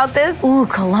thinking about this? Ooh,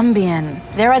 Colombian.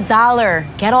 They're $1.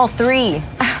 Get all 3.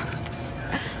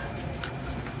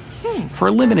 For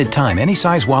a limited time, any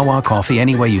size Wawa coffee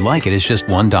any way you like it is just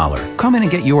 $1. Come in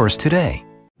and get yours today.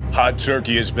 Hot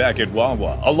turkey is back at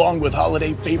Wawa, along with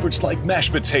holiday favorites like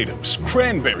mashed potatoes,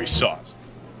 cranberry sauce.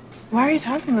 Why are you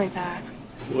talking like that?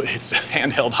 It's a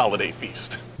handheld holiday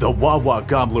feast. The Wawa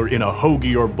Gobbler in a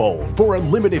hoagie or bowl for a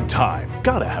limited time.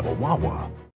 Gotta have a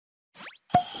Wawa.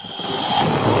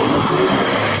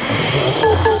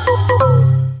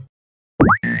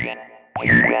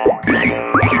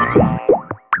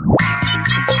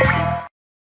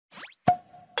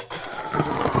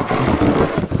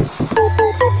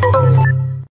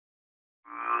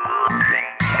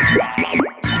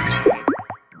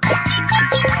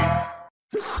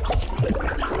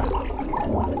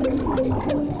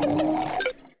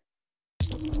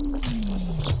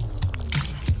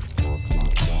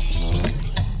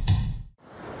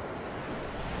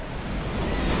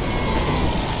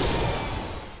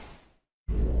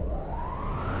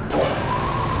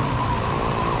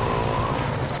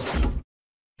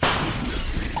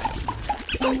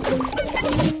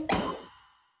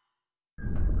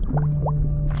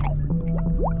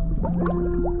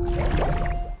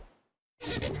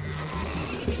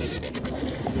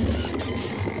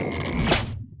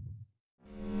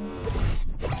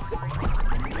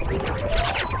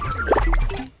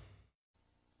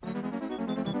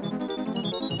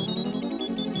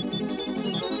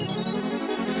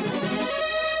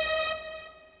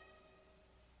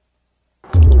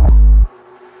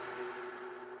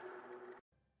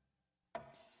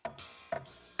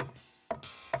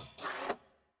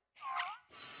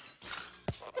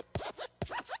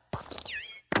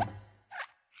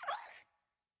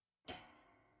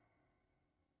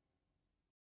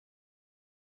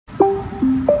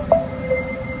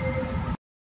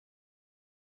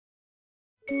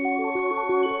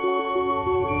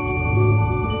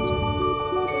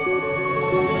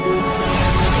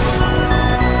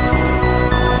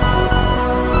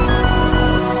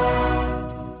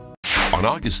 On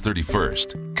August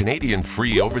 31st, Canadian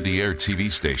free over-the-air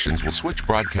TV stations will switch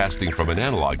broadcasting from an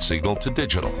analog signal to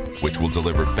digital, which will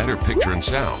deliver better picture and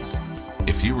sound.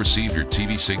 If you receive your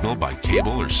TV signal by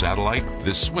cable or satellite,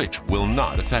 this switch will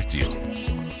not affect you.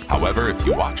 However, if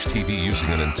you watch TV using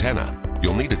an antenna,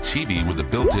 you'll need a TV with a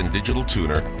built-in digital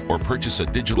tuner or purchase a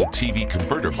digital TV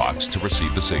converter box to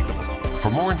receive the signal.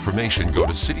 For more information, go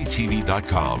to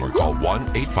citytv.com or call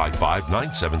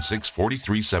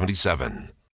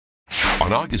 1-855-976-4377.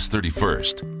 On August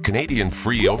 31st, Canadian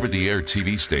free over-the-air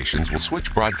TV stations will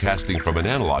switch broadcasting from an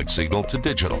analog signal to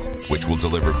digital, which will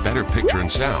deliver better picture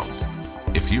and sound.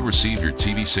 If you receive your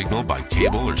TV signal by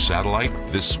cable or satellite,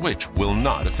 this switch will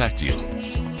not affect you.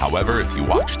 However, if you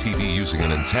watch TV using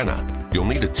an antenna, you'll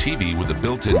need a TV with a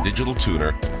built-in digital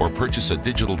tuner or purchase a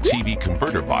digital TV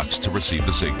converter box to receive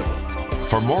the signal.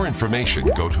 For more information,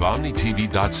 go to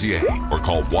omnitv.ca or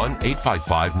call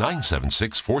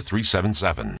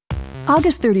 1-855-976-4377.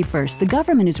 August 31st, the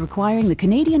government is requiring the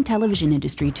Canadian television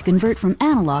industry to convert from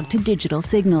analog to digital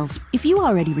signals. If you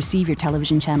already receive your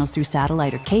television channels through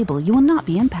satellite or cable, you will not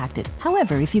be impacted.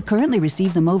 However, if you currently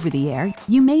receive them over the air,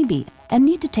 you may be and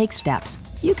need to take steps.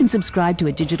 You can subscribe to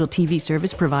a digital TV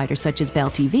service provider such as Bell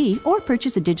TV or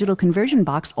purchase a digital conversion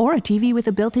box or a TV with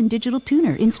a built-in digital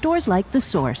tuner in stores like The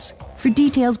Source. For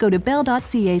details, go to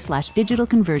bell.ca/digital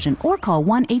conversion or call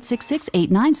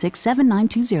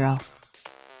 1-866-896-7920.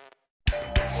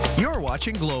 You're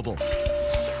watching Global,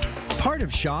 part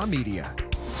of Shaw Media.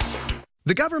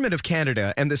 The Government of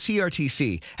Canada and the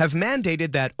CRTC have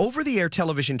mandated that over-the-air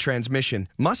television transmission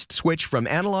must switch from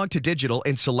analog to digital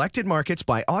in selected markets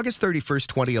by August 31st,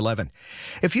 2011.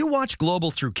 If you watch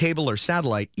Global through cable or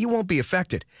satellite, you won't be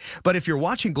affected. But if you're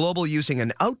watching Global using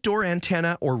an outdoor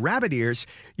antenna or rabbit ears,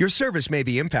 your service may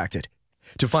be impacted.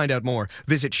 To find out more,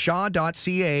 visit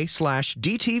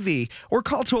shaw.ca/DTV or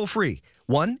call toll-free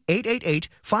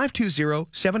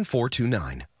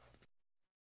 1-888-520-7429.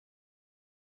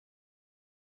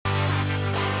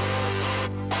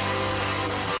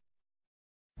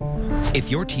 If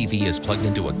your TV is plugged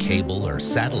into a cable or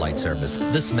satellite service,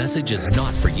 this message is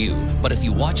not for you. But if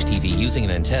you watch TV using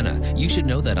an antenna, you should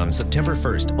know that on September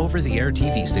 1st, over-the-air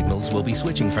TV signals will be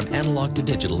switching from analog to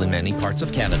digital in many parts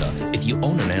of Canada. If you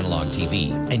own an analog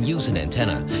TV and use an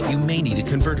antenna, you may need a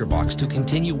converter box to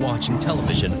continue watching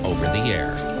television over the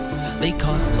air. They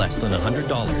cost less than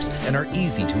 $100 and are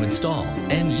easy to install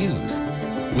and use.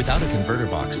 Without a converter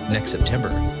box next September,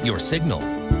 your signal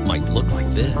might look like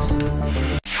this.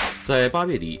 在8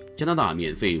月底，加拿大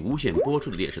免费无线播出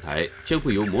的电视台将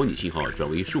会由模拟信号转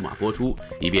为数码播出，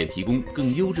以便提供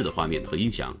更优质的画面和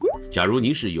音响。假如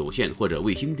您是有线或者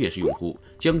卫星电视用户，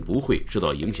将不会受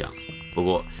到影响。不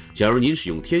过，假如您使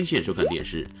用天线收看电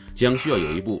视，将需要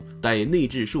有一部带内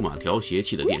置数码调谐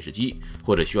器的电视机，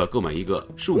或者需要购买一个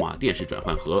数码电视转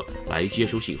换盒来接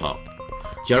收信号。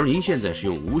假如您现在使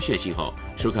用无线信号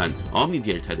收看 Omni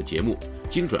电视台的节目，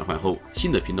经转换后，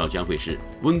新的频道将会是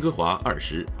温哥华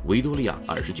20、维多利亚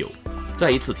29。再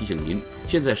一次提醒您，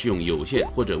现在使用有线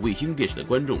或者卫星电视的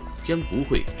观众将不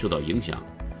会受到影响。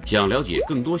想了解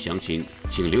更多详情，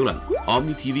请浏览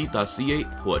omnitv.ca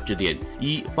或致电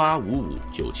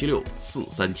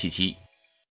18559764377。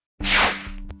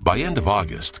By end of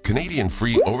August, Canadian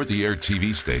free over-the-air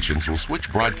TV stations will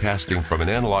switch broadcasting from an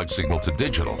analog signal to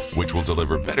digital, which will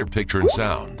deliver better picture and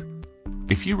sound.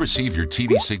 If you receive your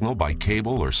TV signal by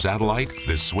cable or satellite,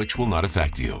 this switch will not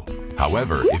affect you.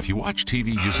 However, if you watch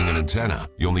TV using an antenna,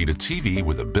 you'll need a TV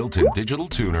with a built-in digital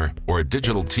tuner or a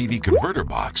digital TV converter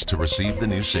box to receive the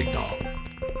new signal.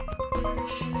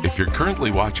 If you're currently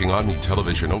watching Omni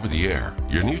television over the air,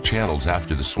 your new channels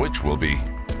after the switch will be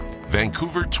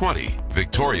Vancouver 20,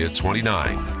 Victoria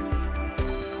 29.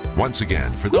 Once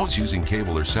again, for those using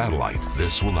cable or satellite,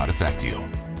 this will not affect you.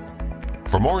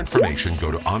 For more information,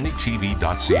 go to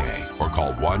omnitv.ca or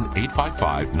call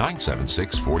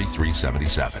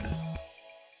 1-855-976-4377.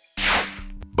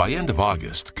 By end of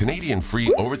August, Canadian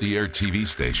free over-the-air TV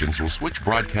stations will switch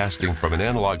broadcasting from an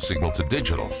analog signal to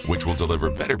digital, which will deliver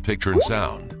better picture and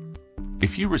sound.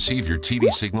 If you receive your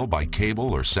TV signal by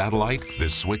cable or satellite,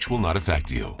 this switch will not affect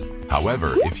you.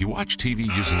 However, if you watch TV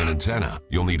using an antenna,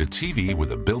 you'll need a TV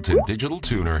with a built-in digital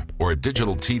tuner or a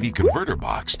digital TV converter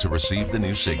box to receive the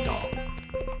new signal.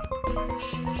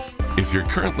 If you're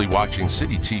currently watching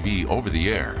City TV over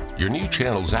the air, your new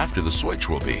channels after the switch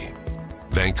will be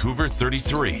Vancouver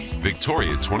 33,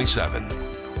 Victoria 27.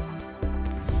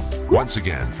 Once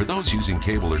again, for those using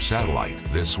cable or satellite,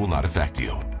 this will not affect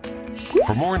you.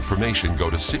 For more information, go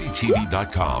to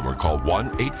citytv.com or call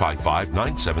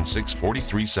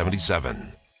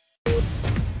 1-855-976-4377.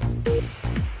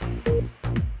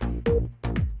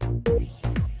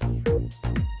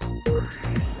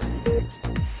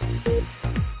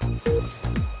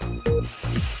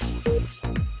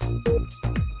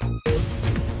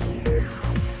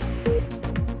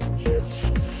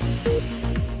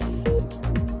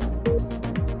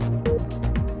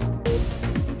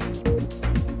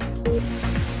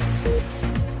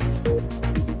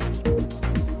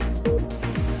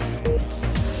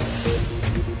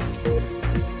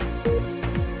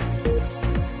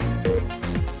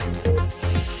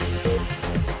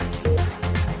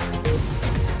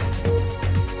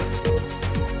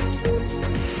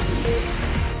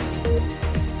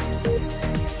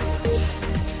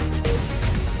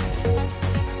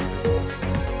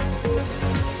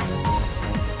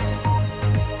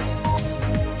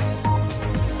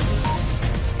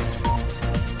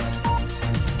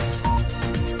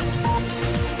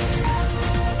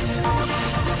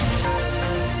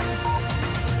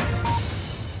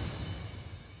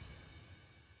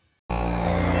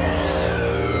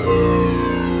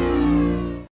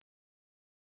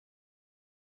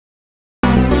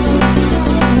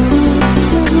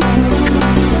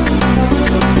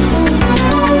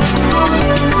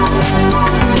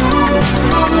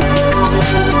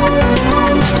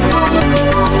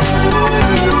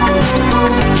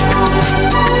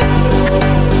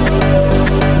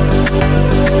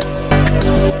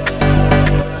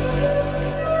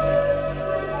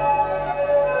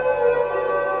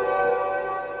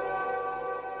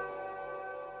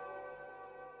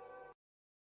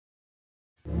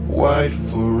 White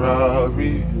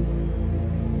Ferrari,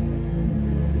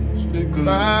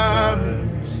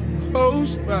 climbs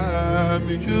close by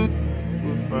me, you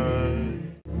will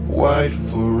find. White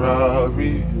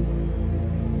Ferrari,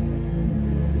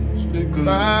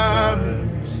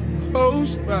 climbs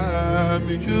close by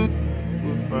me, you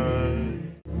will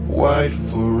find. White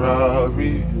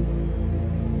Ferrari,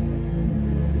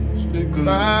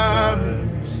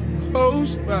 climbs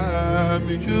close by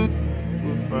me, you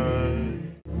will find.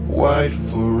 White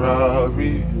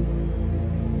Ferrari,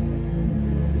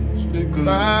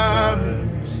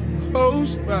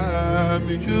 close by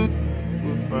me, you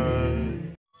will find.